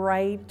are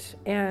bright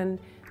and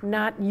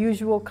not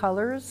usual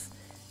colors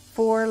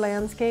for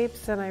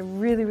landscapes, and I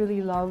really,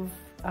 really love,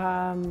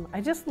 I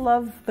just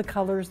love the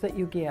colors that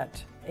you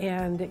get.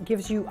 And it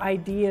gives you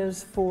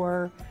ideas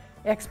for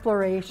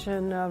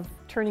exploration of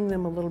turning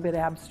them a little bit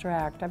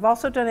abstract. I've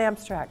also done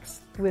abstracts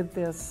with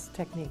this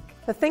technique.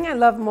 The thing I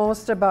love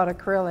most about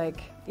acrylic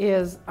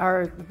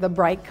are the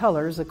bright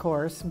colors, of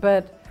course,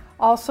 but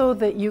also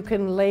that you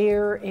can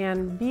layer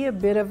and be a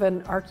bit of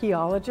an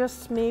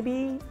archaeologist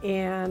maybe,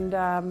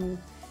 and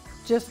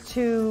just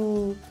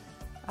to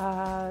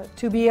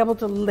be able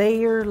to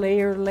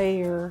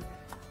layer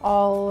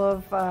all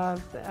of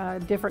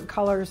different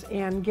colors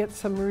and get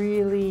some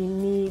really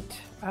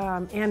neat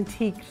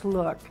antique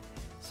look.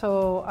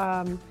 So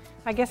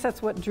I guess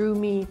that's what drew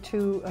me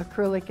to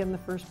acrylic in the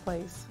first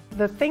place.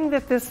 The thing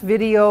that this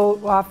video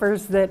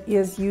offers that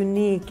is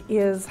unique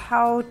is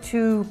how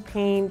to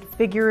paint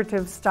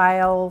figurative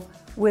style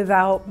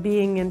without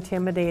being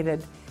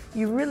intimidated.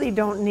 You really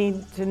don't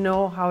need to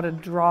know how to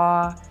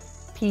draw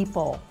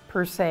people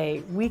per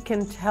se. We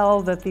can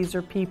tell that these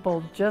are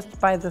people just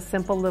by the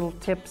simple little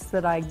tips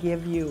that I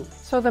give you.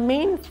 So the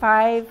main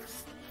five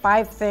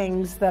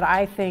things that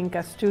I think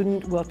a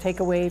student will take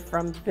away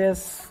from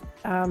this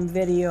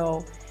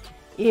video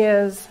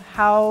is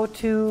how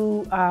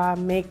to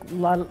make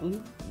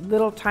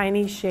little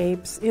tiny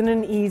shapes in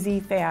an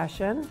easy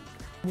fashion.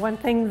 One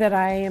thing that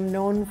I am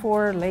known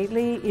for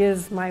lately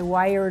is my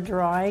wire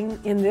drawing.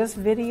 In this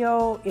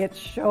video, it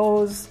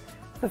shows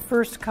the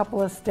first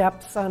couple of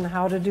steps on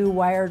how to do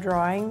wire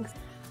drawings,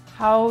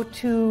 how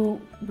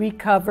to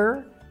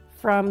recover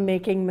from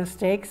making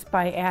mistakes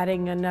by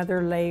adding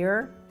another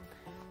layer,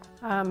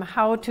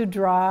 how to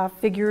draw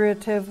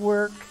figurative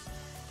work.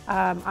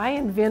 I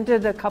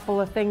invented a couple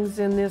of things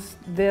in this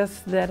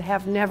that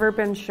have never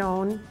been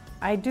shown.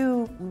 I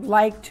do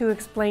like to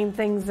explain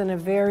things in a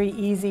very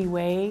easy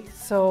way,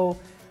 so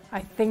I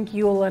think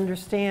you'll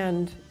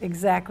understand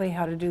exactly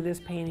how to do this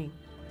painting.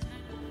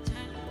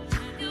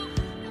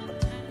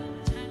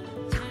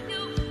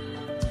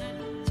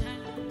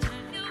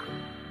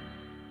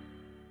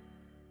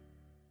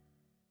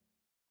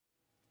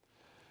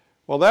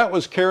 Well, that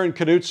was Karen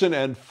Knutson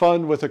and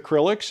Fun with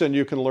Acrylics, and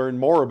you can learn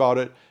more about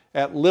it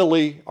at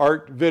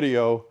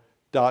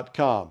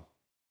lilyartvideo.com.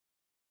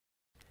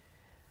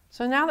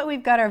 So now that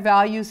we've got our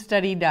value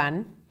study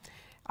done,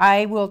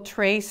 I will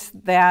trace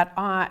that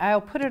on, I'll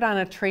put it on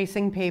a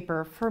tracing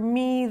paper. For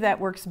me, that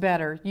works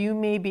better. You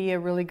may be a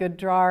really good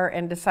drawer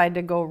and decide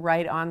to go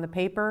right on the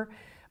paper,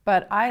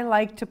 but I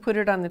like to put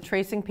it on the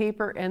tracing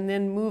paper and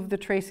then move the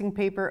tracing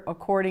paper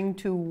according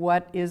to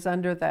what is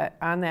under that,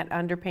 on that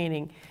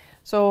underpainting.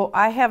 So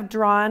I have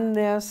drawn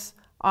this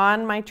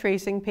on my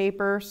tracing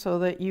paper so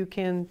that you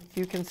can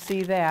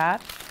see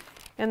that.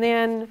 And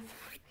then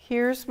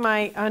here's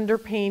my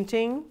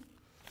underpainting,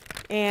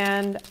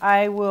 and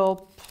I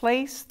will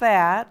place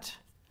that,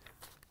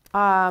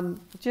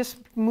 just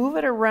move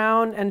it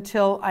around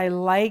until I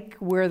like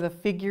where the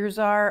figures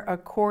are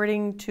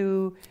according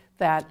to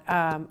that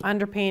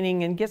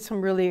underpainting, and get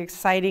some really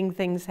exciting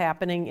things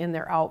happening in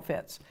their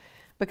outfits.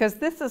 Because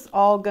this is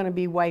all going to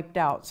be wiped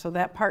out, so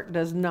that part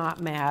does not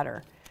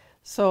matter.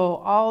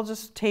 So I'll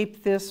just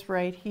tape this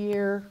right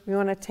here. We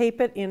want to tape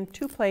it in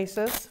 2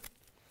 places.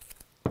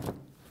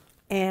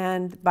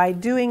 And by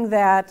doing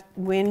that,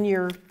 when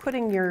you're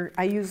putting your,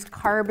 I use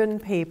carbon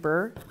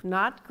paper,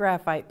 not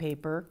graphite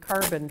paper,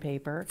 carbon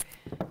paper.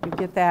 You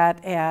get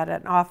that at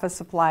an office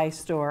supply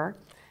store.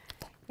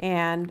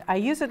 And I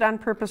use it on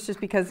purpose just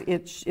because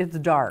it's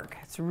dark.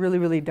 It's really,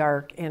 really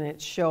dark, and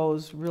it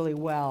shows really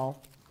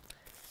well.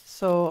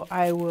 So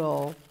I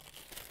will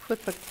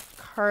put the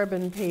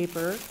carbon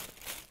paper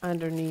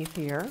underneath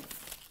here.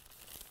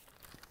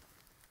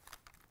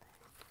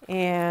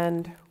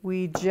 And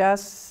we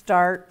just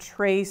start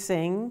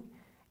tracing,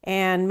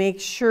 and make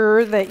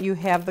sure that you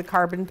have the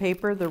carbon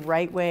paper the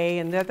right way.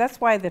 And that's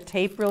why the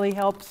tape really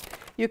helps.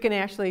 You can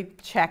actually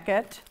check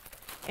it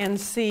and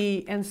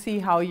see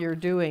how you're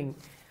doing.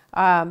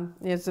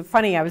 It's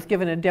funny, I was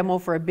given a demo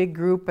for a big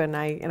group, and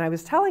I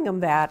was telling them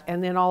that,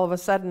 and then all of a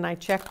sudden I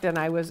checked and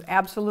I was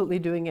absolutely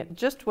doing it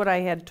just what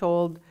I had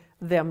told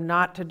them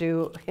not to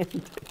do,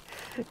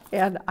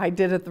 and I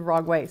did it the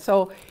wrong way.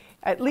 So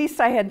at least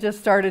I had just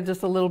started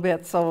just a little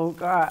bit, so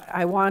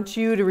I want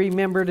you to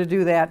remember to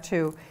do that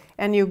too.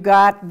 And you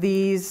got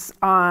these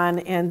on,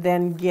 and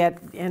then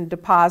get and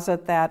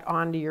deposit that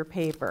onto your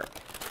paper.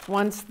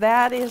 Once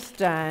that is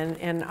done,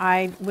 and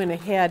I went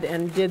ahead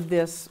and did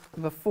this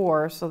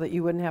before so that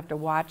you wouldn't have to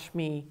watch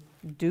me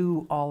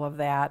do all of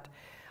that,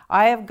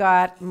 I have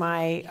got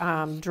my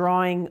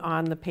drawing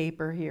on the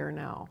paper here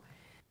now.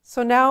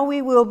 So now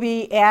we will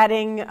be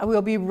adding,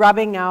 we'll be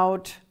rubbing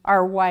out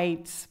our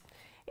whites.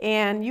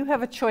 And you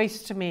have a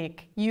choice to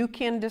make. You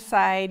can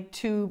decide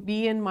to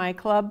be in my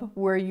club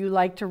where you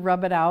like to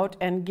rub it out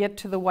and get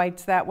to the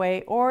whites that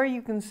way, or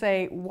you can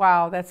say,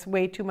 wow, that's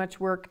way too much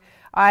work.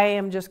 I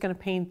am just going to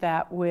paint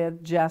that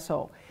with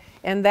gesso.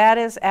 And that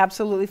is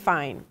absolutely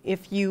fine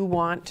if you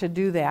want to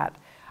do that.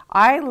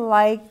 I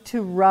like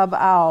to rub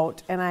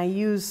out, and I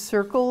use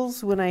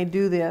circles when I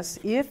do this.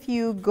 If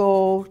you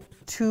go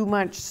too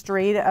much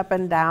straight up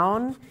and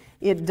down,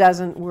 it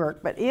doesn't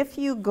work. But if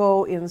you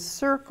go in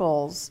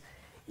circles,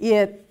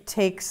 it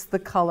takes the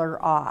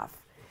color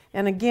off.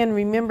 And again,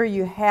 remember,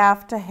 you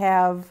have to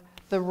have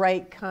the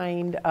right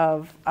kind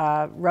of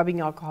rubbing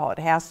alcohol. It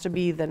has to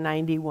be the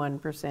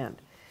 91%.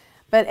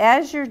 But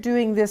as you're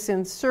doing this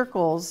in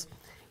circles,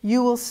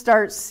 you will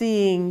start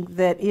seeing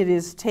that it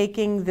is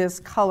taking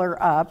this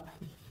color up,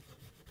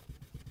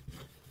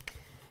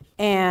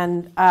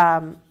 and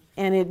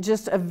it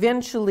just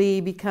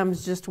eventually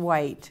becomes just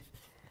white.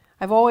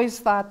 I've always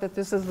thought that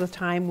this is the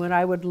time when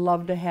I would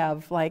love to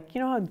have, like,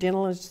 you know, a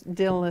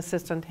dental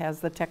assistant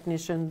has the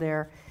technician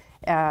there,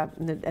 a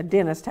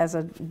dentist has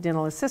a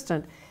dental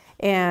assistant,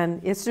 and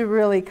it's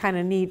really kind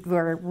of neat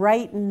where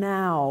right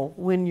now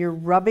when you're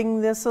rubbing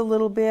this a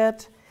little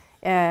bit,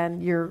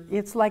 and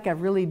it's like a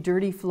really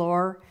dirty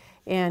floor,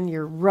 and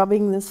you're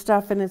rubbing this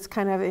stuff, and it's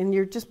kind of, and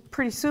you're just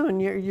pretty soon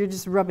you're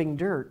just rubbing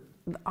dirt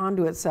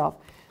onto itself.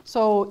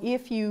 So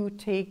if you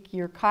take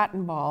your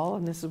cotton ball,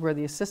 and this is where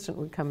the assistant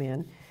would come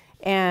in,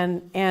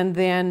 and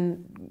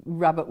then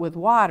rub it with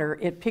water,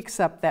 it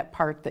picks up that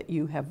part that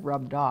you have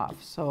rubbed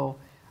off. So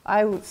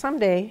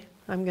someday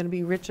I'm going to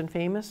be rich and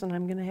famous, and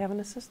I'm going to have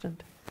an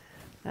assistant.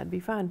 That'd be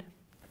fun.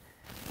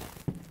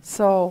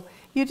 So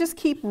you just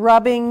keep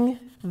rubbing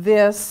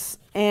this,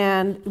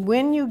 and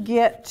when you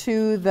get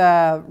to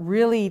the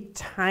really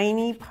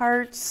tiny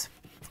parts,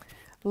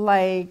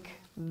 like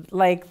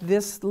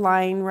this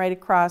line right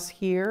across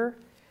here,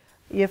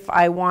 if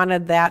I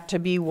wanted that to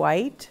be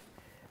white,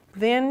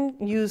 then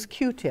use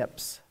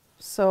Q-tips.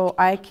 So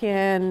I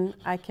can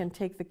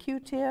take the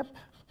Q-tip,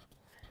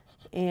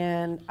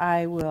 and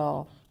I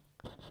will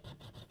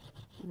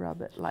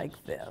rub it like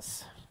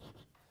this.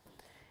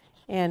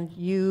 And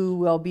you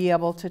will be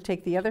able to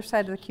take the other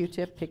side of the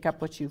Q-tip, pick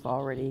up what you've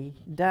already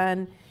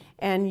done,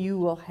 and you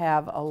will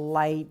have a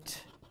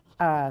light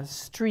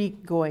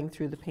streak going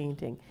through the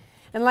painting.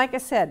 And like I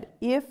said,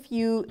 if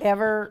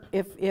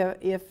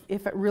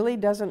it really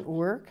doesn't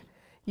work,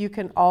 you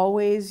can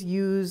always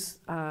use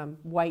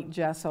white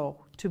gesso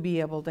to be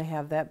able to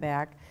have that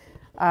back.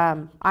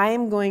 I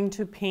am going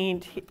to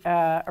paint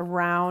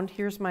around,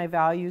 here's my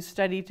value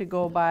study to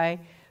go by.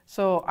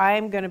 So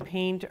I'm going to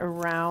paint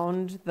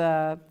around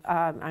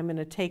I'm going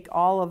to take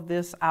all of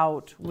this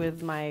out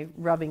with my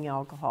rubbing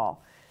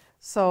alcohol.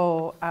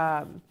 So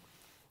I'll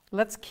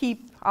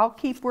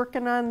keep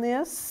working on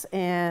this,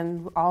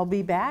 and I'll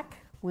be back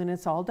when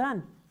it's all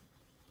done.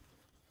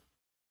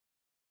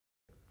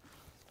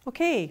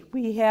 Okay,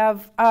 we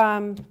have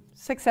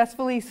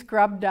successfully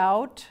scrubbed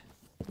out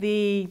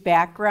the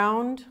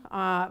background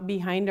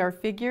behind our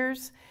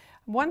figures.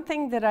 One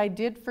thing that I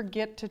did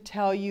forget to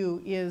tell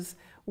you is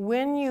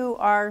when you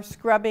are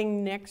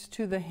scrubbing next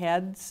to the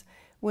heads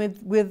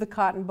with the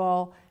cotton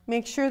ball,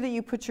 make sure that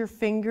you put your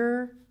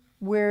finger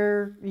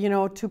where,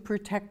 to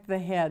protect the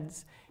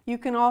heads. You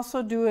can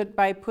also do it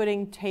by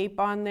putting tape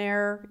on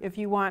there if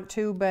you want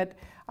to, but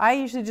I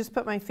usually just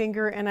put my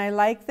finger, and I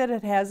like that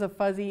it has a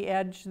fuzzy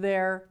edge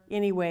there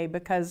anyway,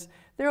 because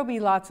there will be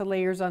lots of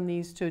layers on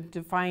these to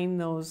define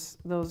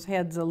those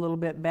heads a little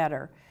bit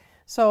better.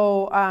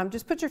 So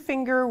just put your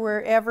finger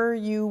wherever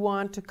you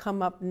want to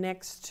come up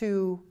next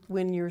to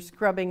when you're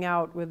scrubbing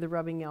out with the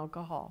rubbing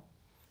alcohol.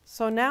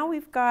 So now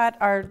we've got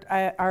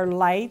our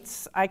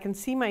lights. I can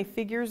see my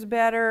figures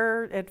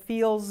better. It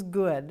feels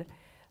good.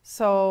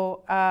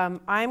 So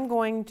I'm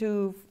going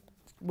to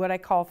what I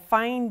call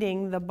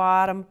finding the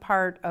bottom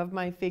part of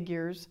my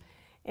figures.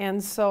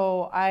 And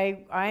so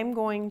I'm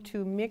going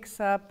to mix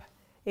up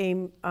a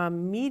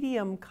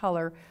medium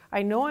color.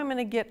 I know I'm going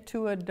to get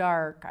to a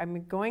dark.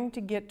 I'm going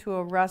to get to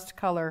a rust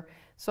color.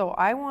 So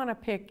I want to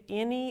pick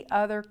any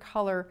other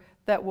color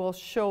that will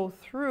show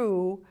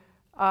through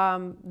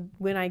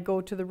when I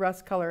go to the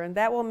rust color. And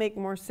that will make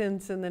more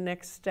sense in the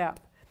next step.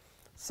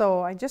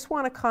 So I just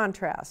want a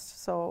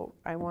contrast. So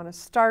I want to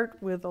start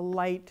with a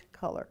light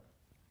color.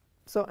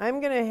 So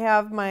I'm going to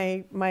have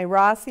my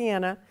raw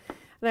sienna.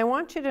 And I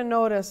want you to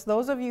notice,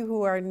 those of you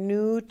who are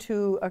new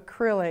to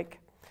acrylic,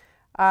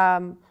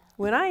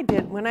 when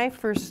I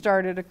first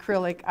started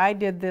acrylic, I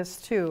did this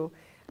too.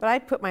 But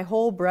I'd put my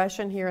whole brush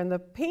in here, and the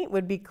paint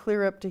would be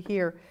clear up to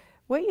here.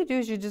 What you do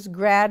is you just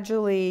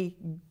gradually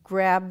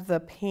grab the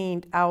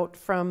paint out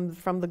from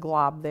the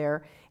glob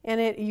there,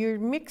 and you're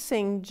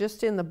mixing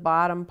just in the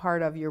bottom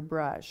part of your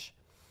brush.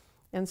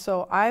 And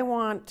so I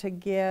want to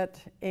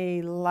get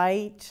a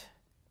light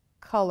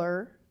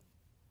color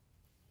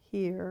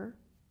here.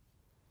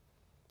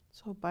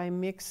 So by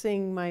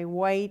mixing my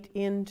white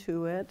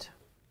into it,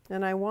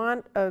 and I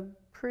want a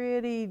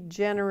pretty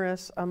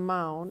generous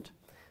amount.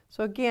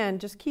 So again,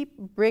 just keep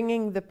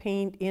bringing the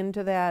paint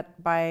into that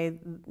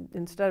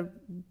instead of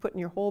putting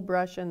your whole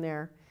brush in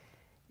there,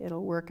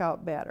 it'll work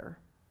out better.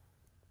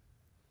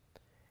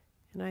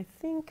 And I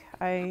think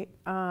I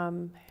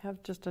have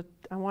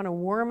I want to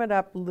warm it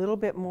up a little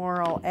bit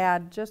more. I'll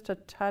add just a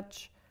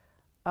touch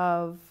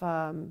of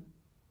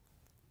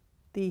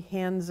the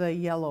Hansa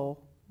yellow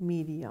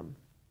medium.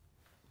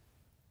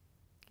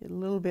 Get a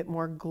little bit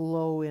more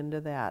glow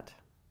into that.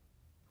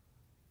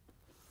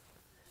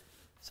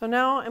 So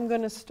now I'm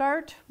going to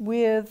start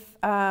with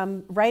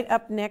right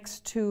up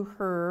next to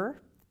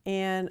her,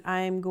 and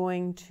I'm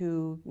going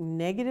to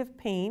negative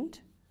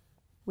paint,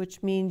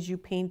 which means you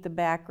paint the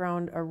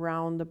background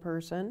around the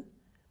person.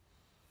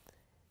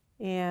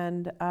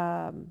 And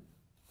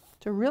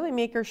to really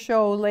make her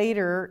show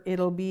later,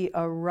 it'll be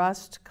a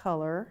rust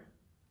color.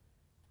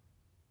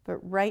 But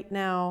right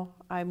now,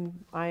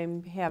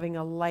 I'm having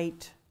a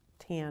light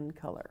tan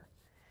color.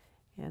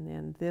 And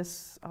then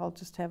this, I'll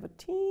just have a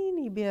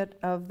teeny bit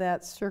of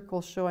that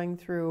circle showing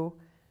through,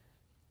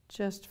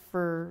 just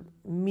for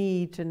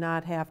me to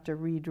not have to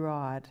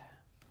redraw it.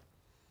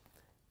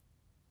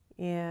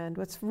 And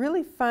what's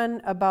really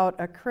fun about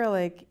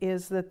acrylic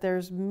is that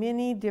there's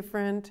many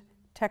different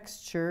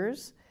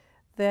textures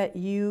that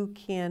you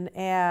can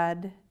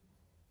add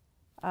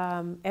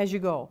as you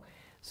go.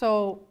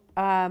 So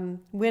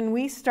when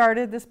we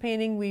started this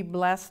painting, we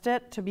blessed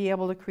it to be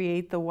able to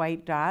create the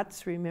white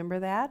dots. Remember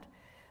that?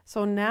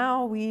 So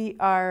now we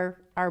are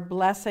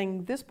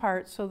blessing this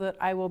part so that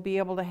I will be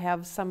able to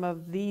have some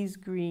of these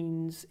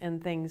greens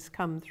and things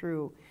come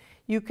through.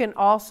 You can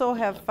also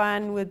have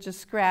fun with just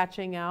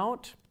scratching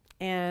out,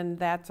 and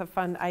that's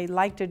I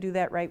like to do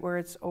that right where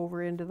it's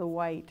over into the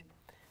white.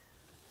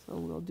 So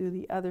we'll do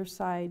the other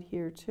side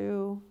here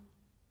too.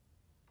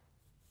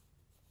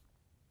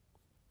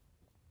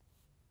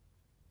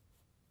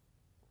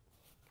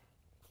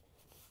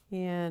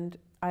 And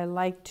I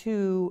like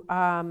to,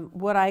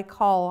 what I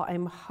call,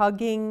 I'm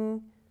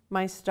hugging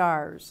my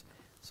stars.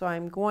 So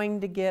I'm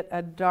going to get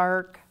a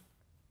dark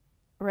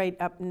right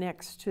up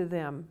next to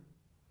them.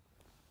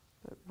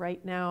 But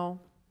right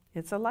now,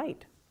 it's a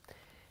light.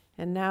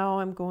 And now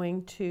I'm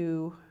going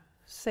to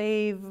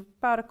save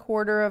about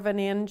 1/4 of an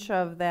inch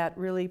of that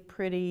really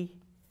pretty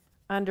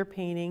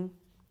underpainting.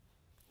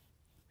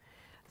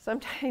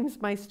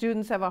 Sometimes my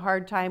students have a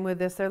hard time with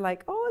this. They're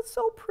like, oh, it's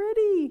so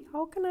pretty.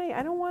 How can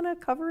I don't want to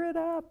cover it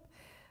up.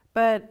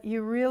 But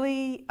you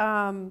really,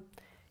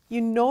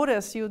 you'll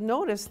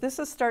notice this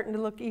is starting to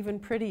look even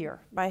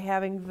prettier by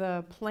having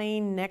the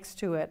plane next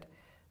to it.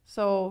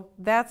 So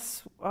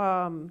that's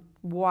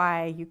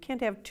why you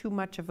can't have too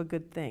much of a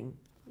good thing,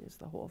 is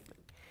the whole thing.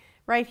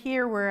 Right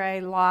here where I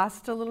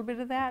lost a little bit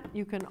of that,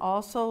 you can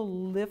also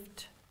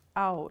lift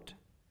out.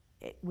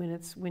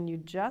 When you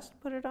just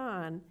put it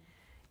on,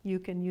 you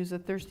can use a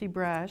thirsty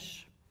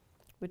brush,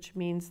 which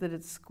means that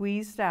it's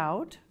squeezed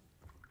out.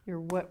 Your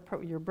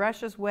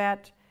brush is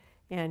wet,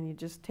 and you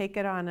just take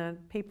it on a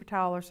paper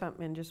towel or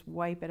something and just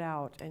wipe it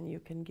out, and you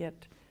can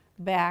get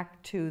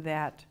back to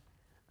that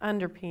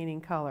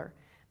underpainting color.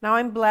 Now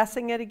I'm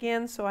blessing it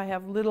again, so I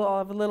have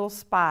little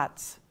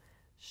spots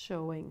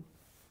showing.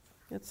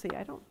 Let's see,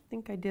 I don't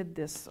think I did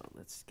this, so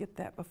let's get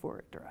that before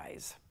it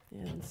dries.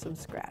 And some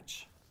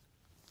scratch.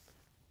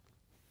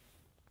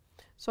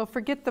 So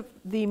forget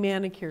the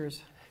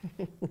manicures.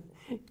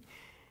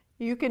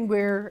 You can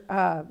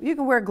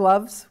wear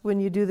gloves when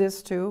you do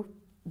this too,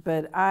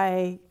 but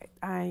I'm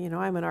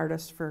an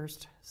artist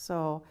first,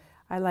 so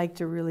I like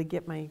to really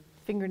get my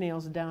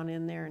fingernails down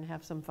in there and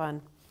have some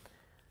fun.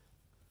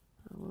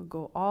 We'll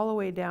go all the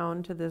way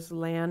down to this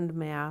land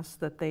mass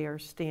that they are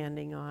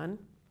standing on.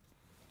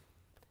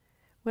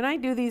 When I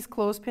do these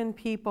clothespin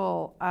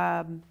people,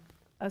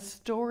 a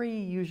story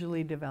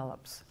usually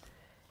develops.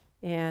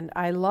 And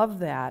I love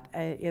that.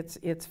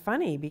 It's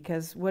funny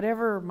because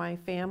whatever my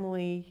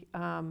family,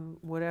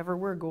 whatever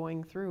we're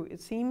going through,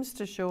 it seems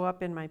to show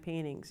up in my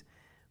paintings,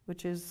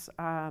 which is,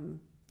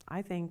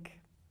 I think,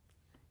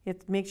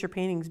 it makes your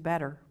paintings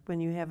better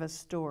when you have a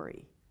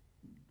story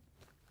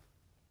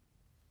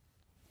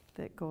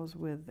that goes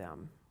with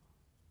them.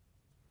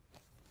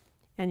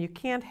 And you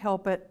can't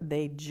help it,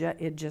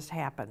 it just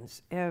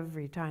happens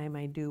every time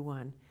I do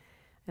one.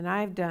 And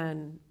I've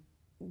done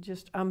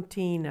just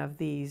umpteen of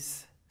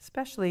these,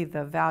 especially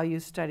the value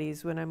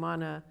studies. When I'm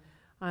on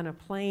a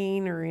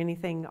plane or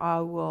anything,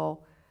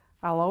 I'll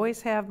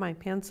always have my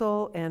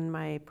pencil and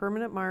my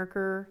permanent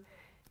marker,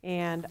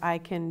 and I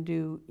can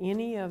do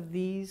any of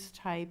these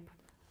type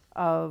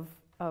of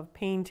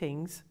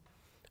paintings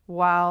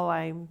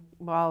while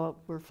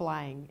we're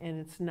flying, and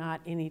it's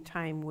not any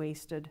time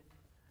wasted.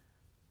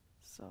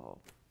 So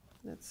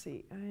let's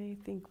see, I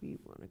think we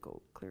want to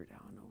go clear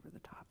down over the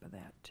top of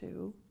that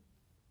too.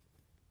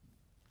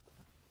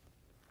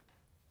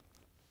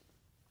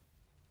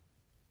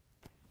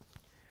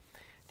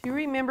 Do you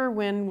remember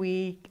when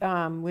we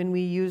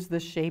use the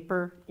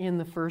shaper in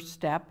the first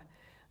step?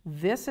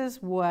 This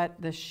is what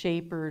the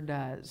shaper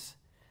does.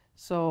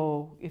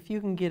 So if you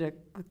can get a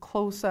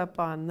close-up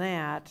on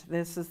that,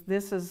 this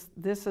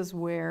is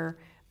where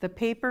the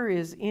paper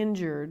is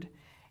injured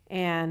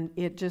and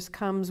it just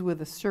comes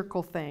with a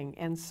circle thing.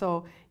 And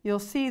so you'll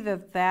see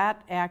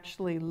that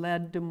actually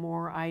led to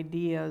more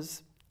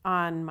ideas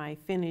on my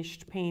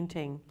finished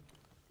painting,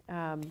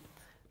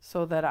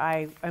 so that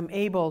I'm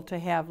able to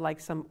have like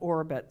some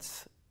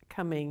orbits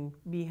coming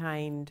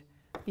behind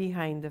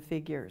the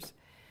figures.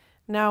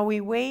 Now we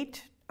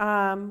wait,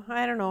 I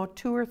don't know,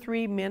 2 or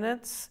 3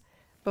 minutes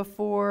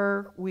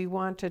before we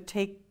want to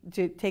take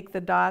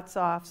the dots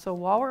off. So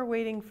while we're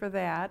waiting for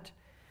that,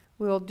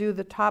 we'll do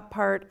the top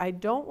part. I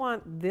don't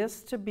want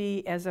this to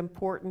be as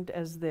important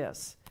as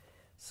this.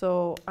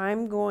 So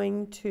I'm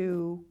going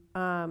to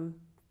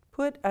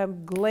put a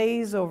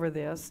glaze over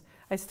this.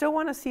 I still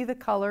want to see the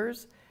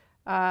colors.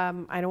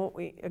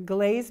 A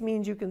glaze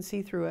means you can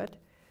see through it.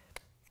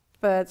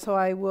 But so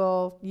I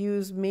will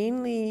use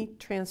mainly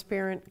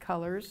transparent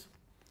colors.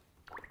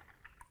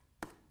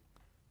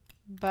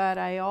 But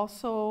I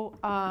also,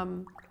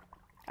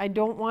 I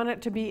don't want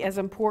it to be as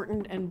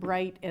important and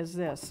bright as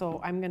this. So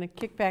I'm going to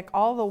kick back.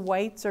 All the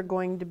whites are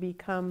going to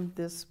become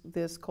this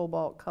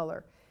cobalt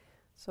color.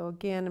 So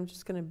again, I'm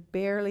just going to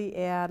barely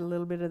add a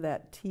little bit of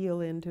that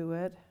teal into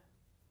it.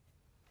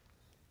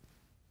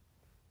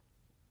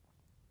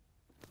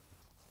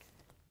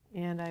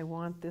 And I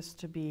want this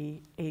to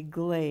be a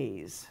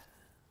glaze.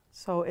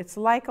 So it's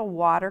like a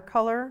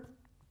watercolor.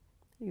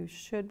 You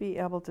should be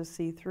able to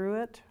see through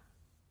it.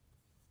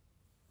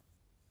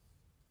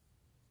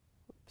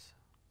 Oops.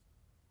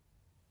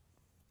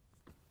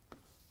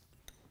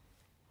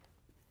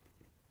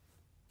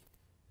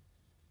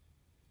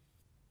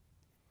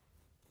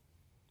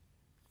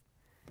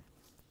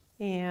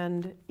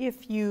 And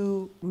if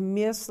you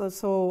miss,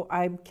 so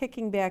I'm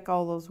kicking back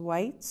all those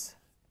whites.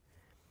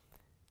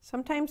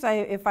 Sometimes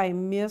if I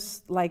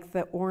miss like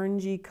the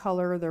orangey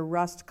color, the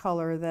rust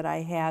color that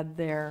I had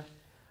there,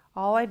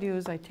 all I do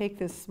is I take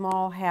this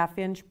small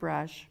 1/2-inch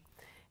brush,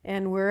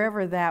 and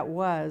wherever that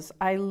was,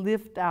 I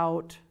lift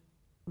out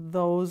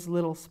those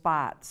little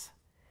spots.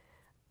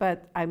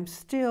 But I'm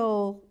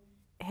still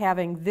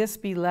having this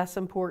be less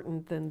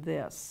important than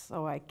this.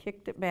 So I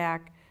kicked it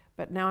back,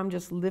 but now I'm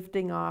just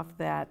lifting off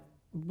that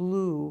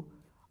blue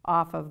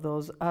off of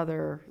those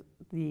other,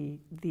 the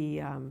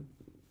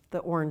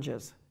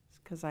oranges,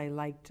 because I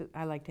like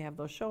to have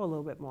those show a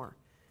little bit more.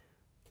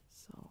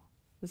 So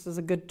this is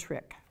a good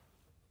trick.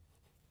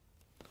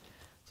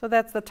 So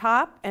that's the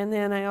top, and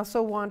then I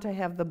also want to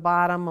have the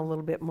bottom a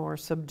little bit more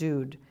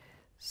subdued.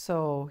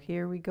 So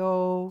here we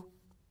go.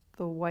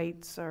 The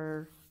whites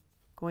are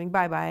going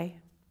bye-bye.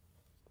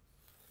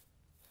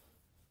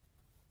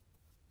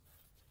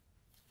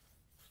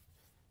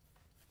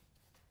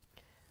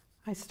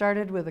 I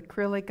started with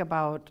acrylic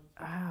about,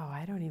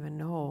 I don't even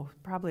know,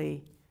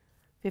 probably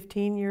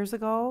 15 years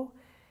ago,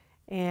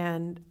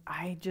 and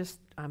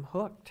I'm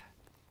hooked.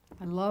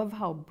 I love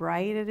how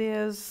bright it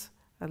is.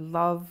 I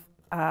love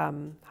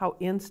how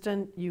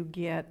instant you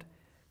get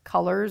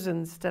colors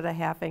instead of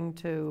having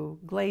to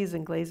glaze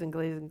and glaze and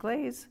glaze and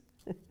glaze.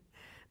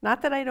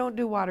 Not that I don't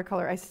do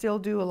watercolor. I still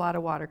do a lot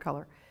of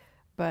watercolor.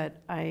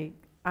 But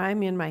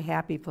I'm in my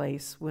happy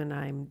place when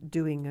I'm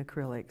doing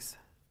acrylics.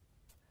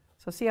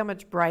 So see how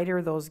much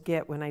brighter those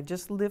get when I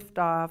just lift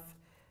off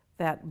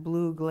that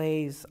blue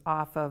glaze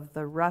off of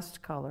the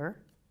rust color.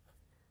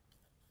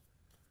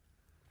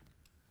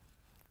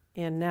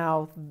 And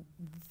now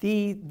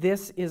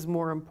this is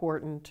more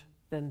important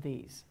than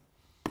these.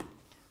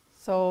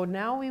 So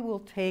now we will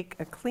take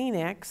a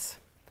Kleenex,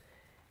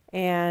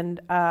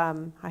 and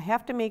I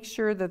have to make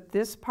sure that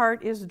this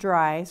part is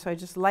dry, so I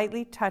just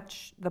lightly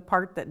touch the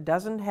part that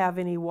doesn't have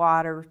any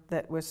water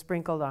that was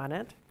sprinkled on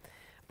it.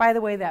 By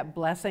the way, that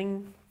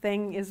blessing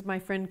thing is my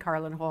friend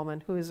Carlin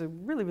Holman, who is a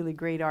really, really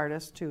great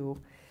artist too.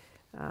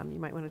 You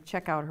might want to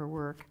check out her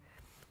work.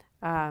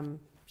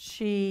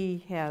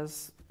 She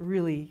has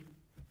really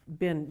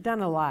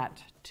done a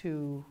lot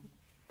to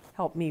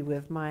help me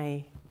with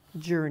my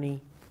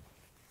journey.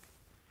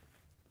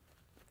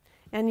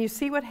 And you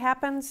see what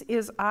happens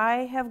is I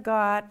have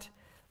got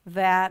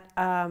that,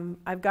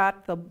 I've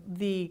got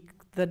the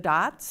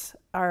dots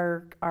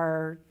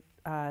are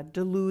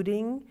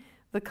diluting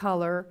the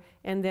color,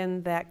 and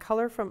then that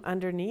color from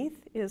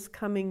underneath is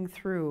coming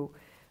through.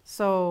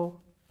 So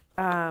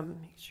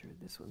make sure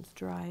this one's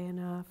dry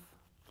enough.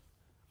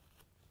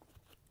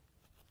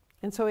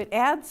 And so it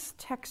adds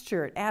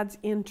texture, it adds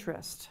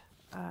interest.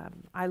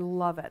 I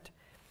love it.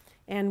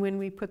 And when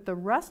we put the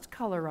rust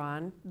color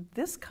on,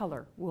 this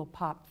color will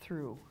pop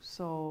through.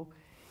 So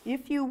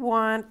if you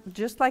want,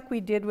 just like we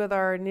did with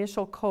our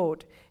initial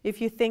coat, if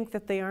you think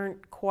that they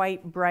aren't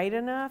quite bright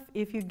enough,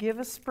 if you give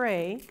a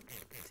spray,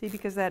 see,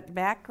 because that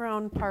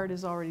background part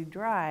is already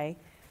dry,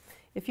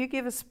 if you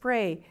give a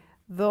spray,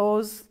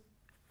 those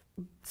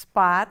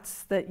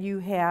spots that you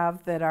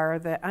have that are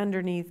the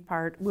underneath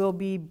part will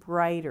be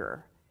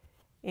brighter.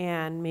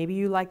 And maybe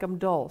you like them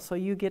dull, so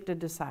you get to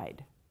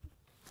decide.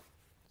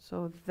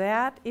 So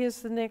that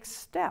is the next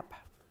step.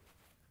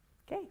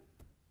 Okay.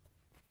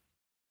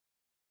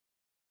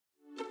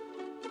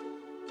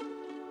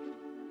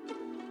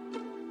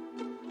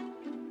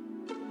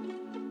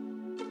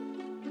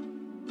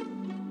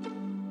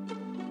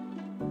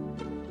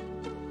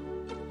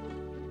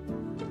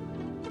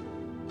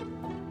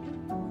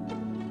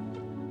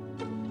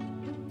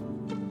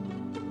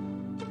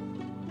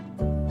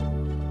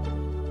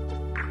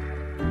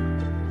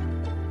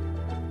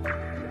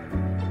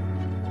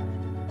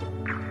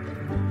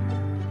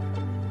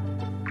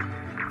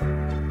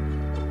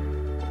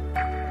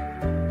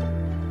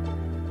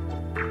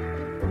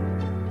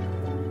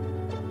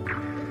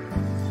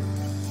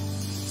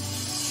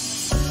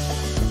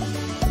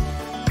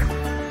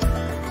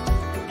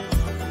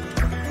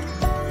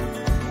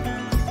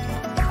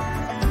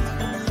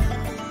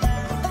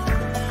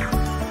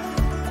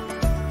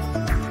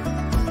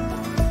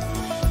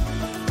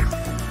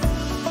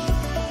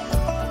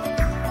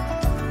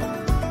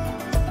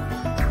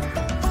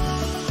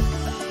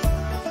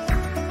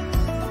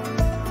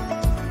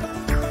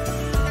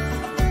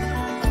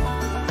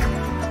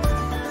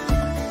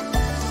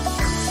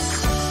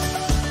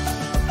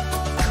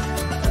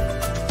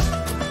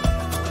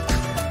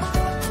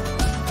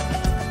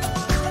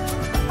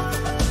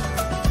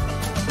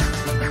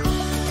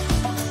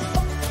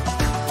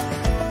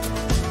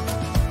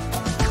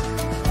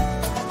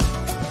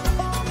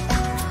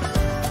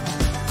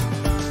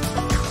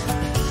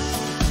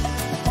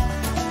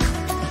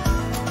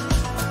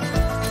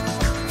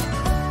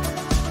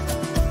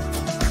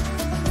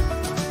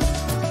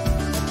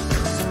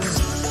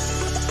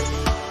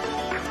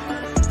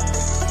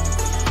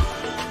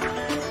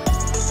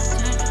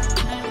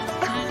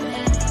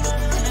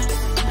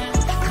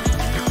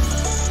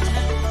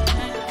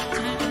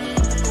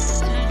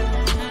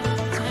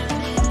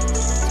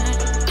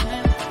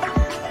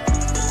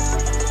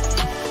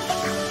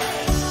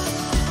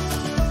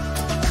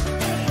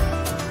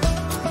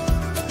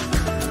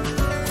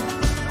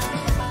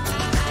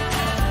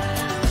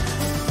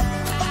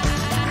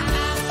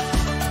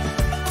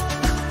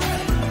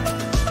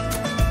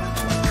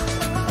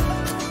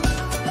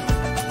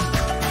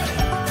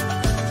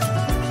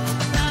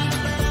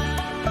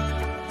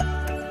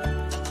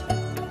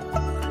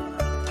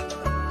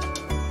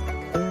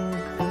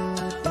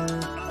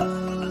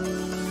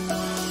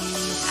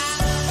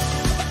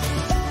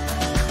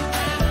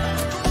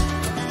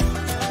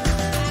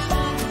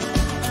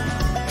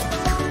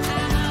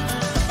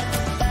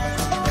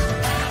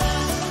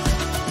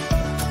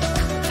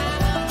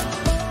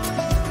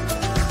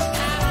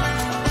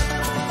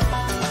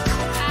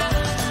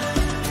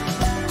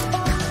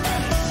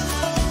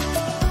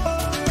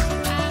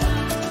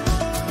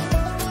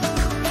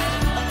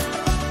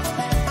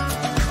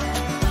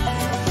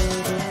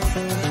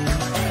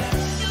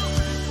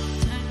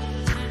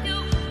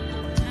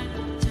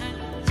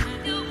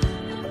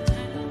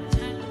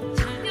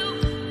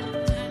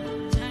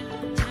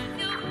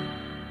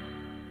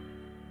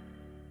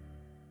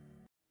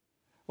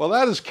 Well,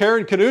 that is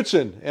Karen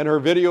Knutson, and her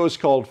video is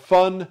called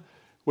Fun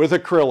with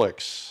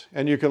Acrylics,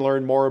 and you can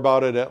learn more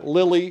about it at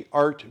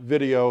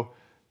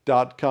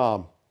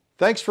lilyartvideo.com.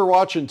 Thanks for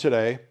watching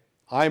today.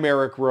 I'm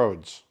Eric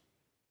Rhodes.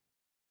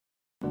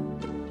 The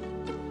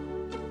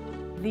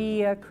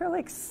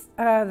acrylics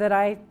that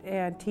I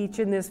teach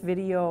in this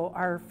video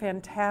are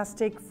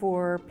fantastic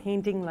for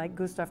painting like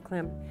Gustav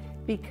Klimt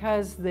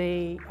because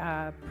they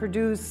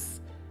produce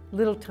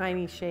little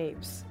tiny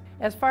shapes.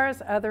 As far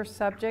as other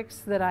subjects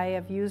that I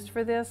have used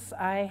for this,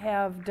 I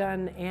have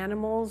done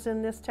animals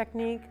in this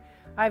technique.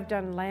 I've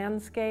done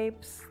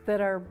landscapes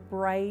that are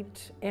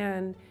bright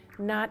and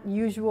not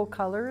usual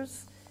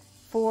colors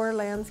for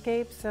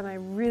landscapes, and I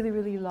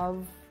really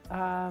love,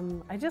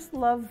 I just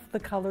love the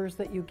colors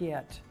that you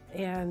get,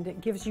 and it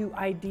gives you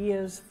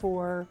ideas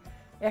for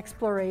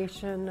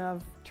exploration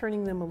of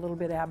turning them a little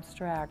bit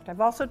abstract.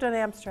 I've also done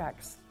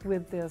abstracts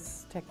with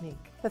this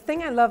technique. The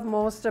thing I love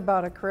most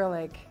about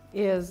acrylic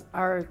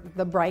are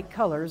the bright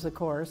colors, of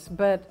course,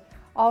 but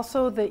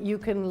also that you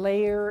can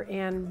layer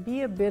and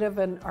be a bit of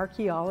an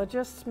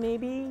archaeologist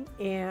maybe,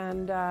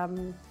 and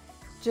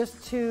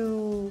just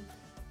to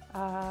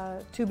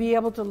be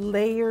able to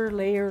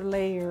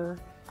layer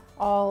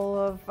all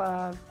of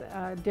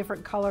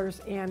different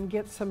colors and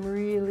get some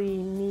really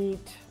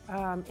neat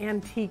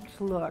antique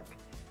look.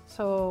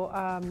 So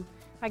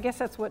I guess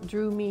that's what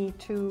drew me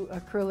to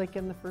acrylic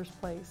in the first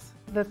place.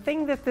 The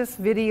thing that this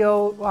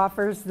video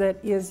offers that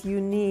is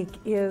unique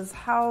is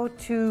how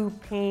to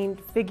paint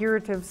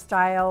figurative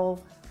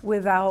style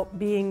without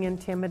being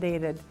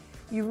intimidated.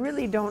 You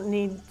really don't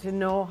need to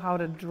know how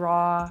to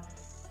draw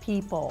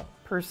people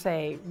per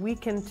se. We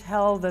can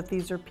tell that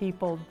these are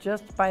people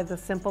just by the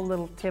simple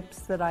little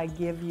tips that I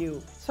give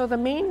you. So the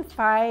main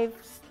five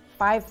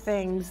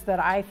things that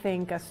I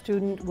think a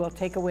student will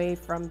take away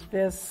from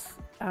this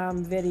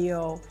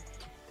video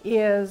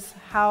is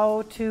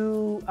how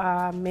to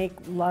make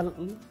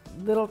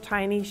little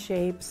tiny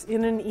shapes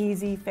in an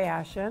easy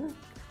fashion.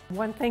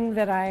 One thing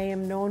that I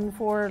am known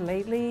for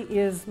lately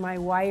is my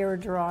wire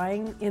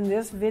drawing. In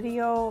this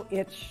video,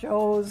 it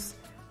shows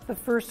the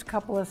first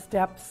couple of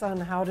steps on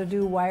how to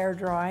do wire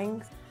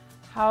drawings,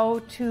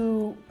 how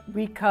to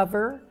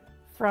recover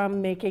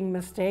from making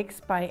mistakes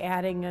by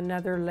adding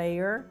another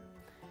layer,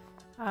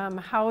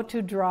 how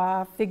to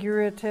draw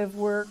figurative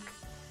work.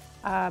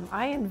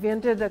 I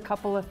invented a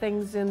couple of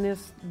things in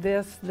this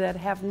that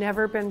have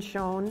never been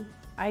shown.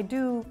 I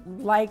do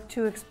like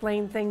to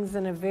explain things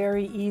in a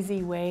very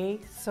easy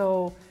way,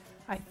 so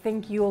I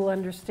think you'll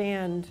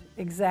understand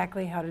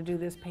exactly how to do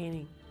this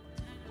painting.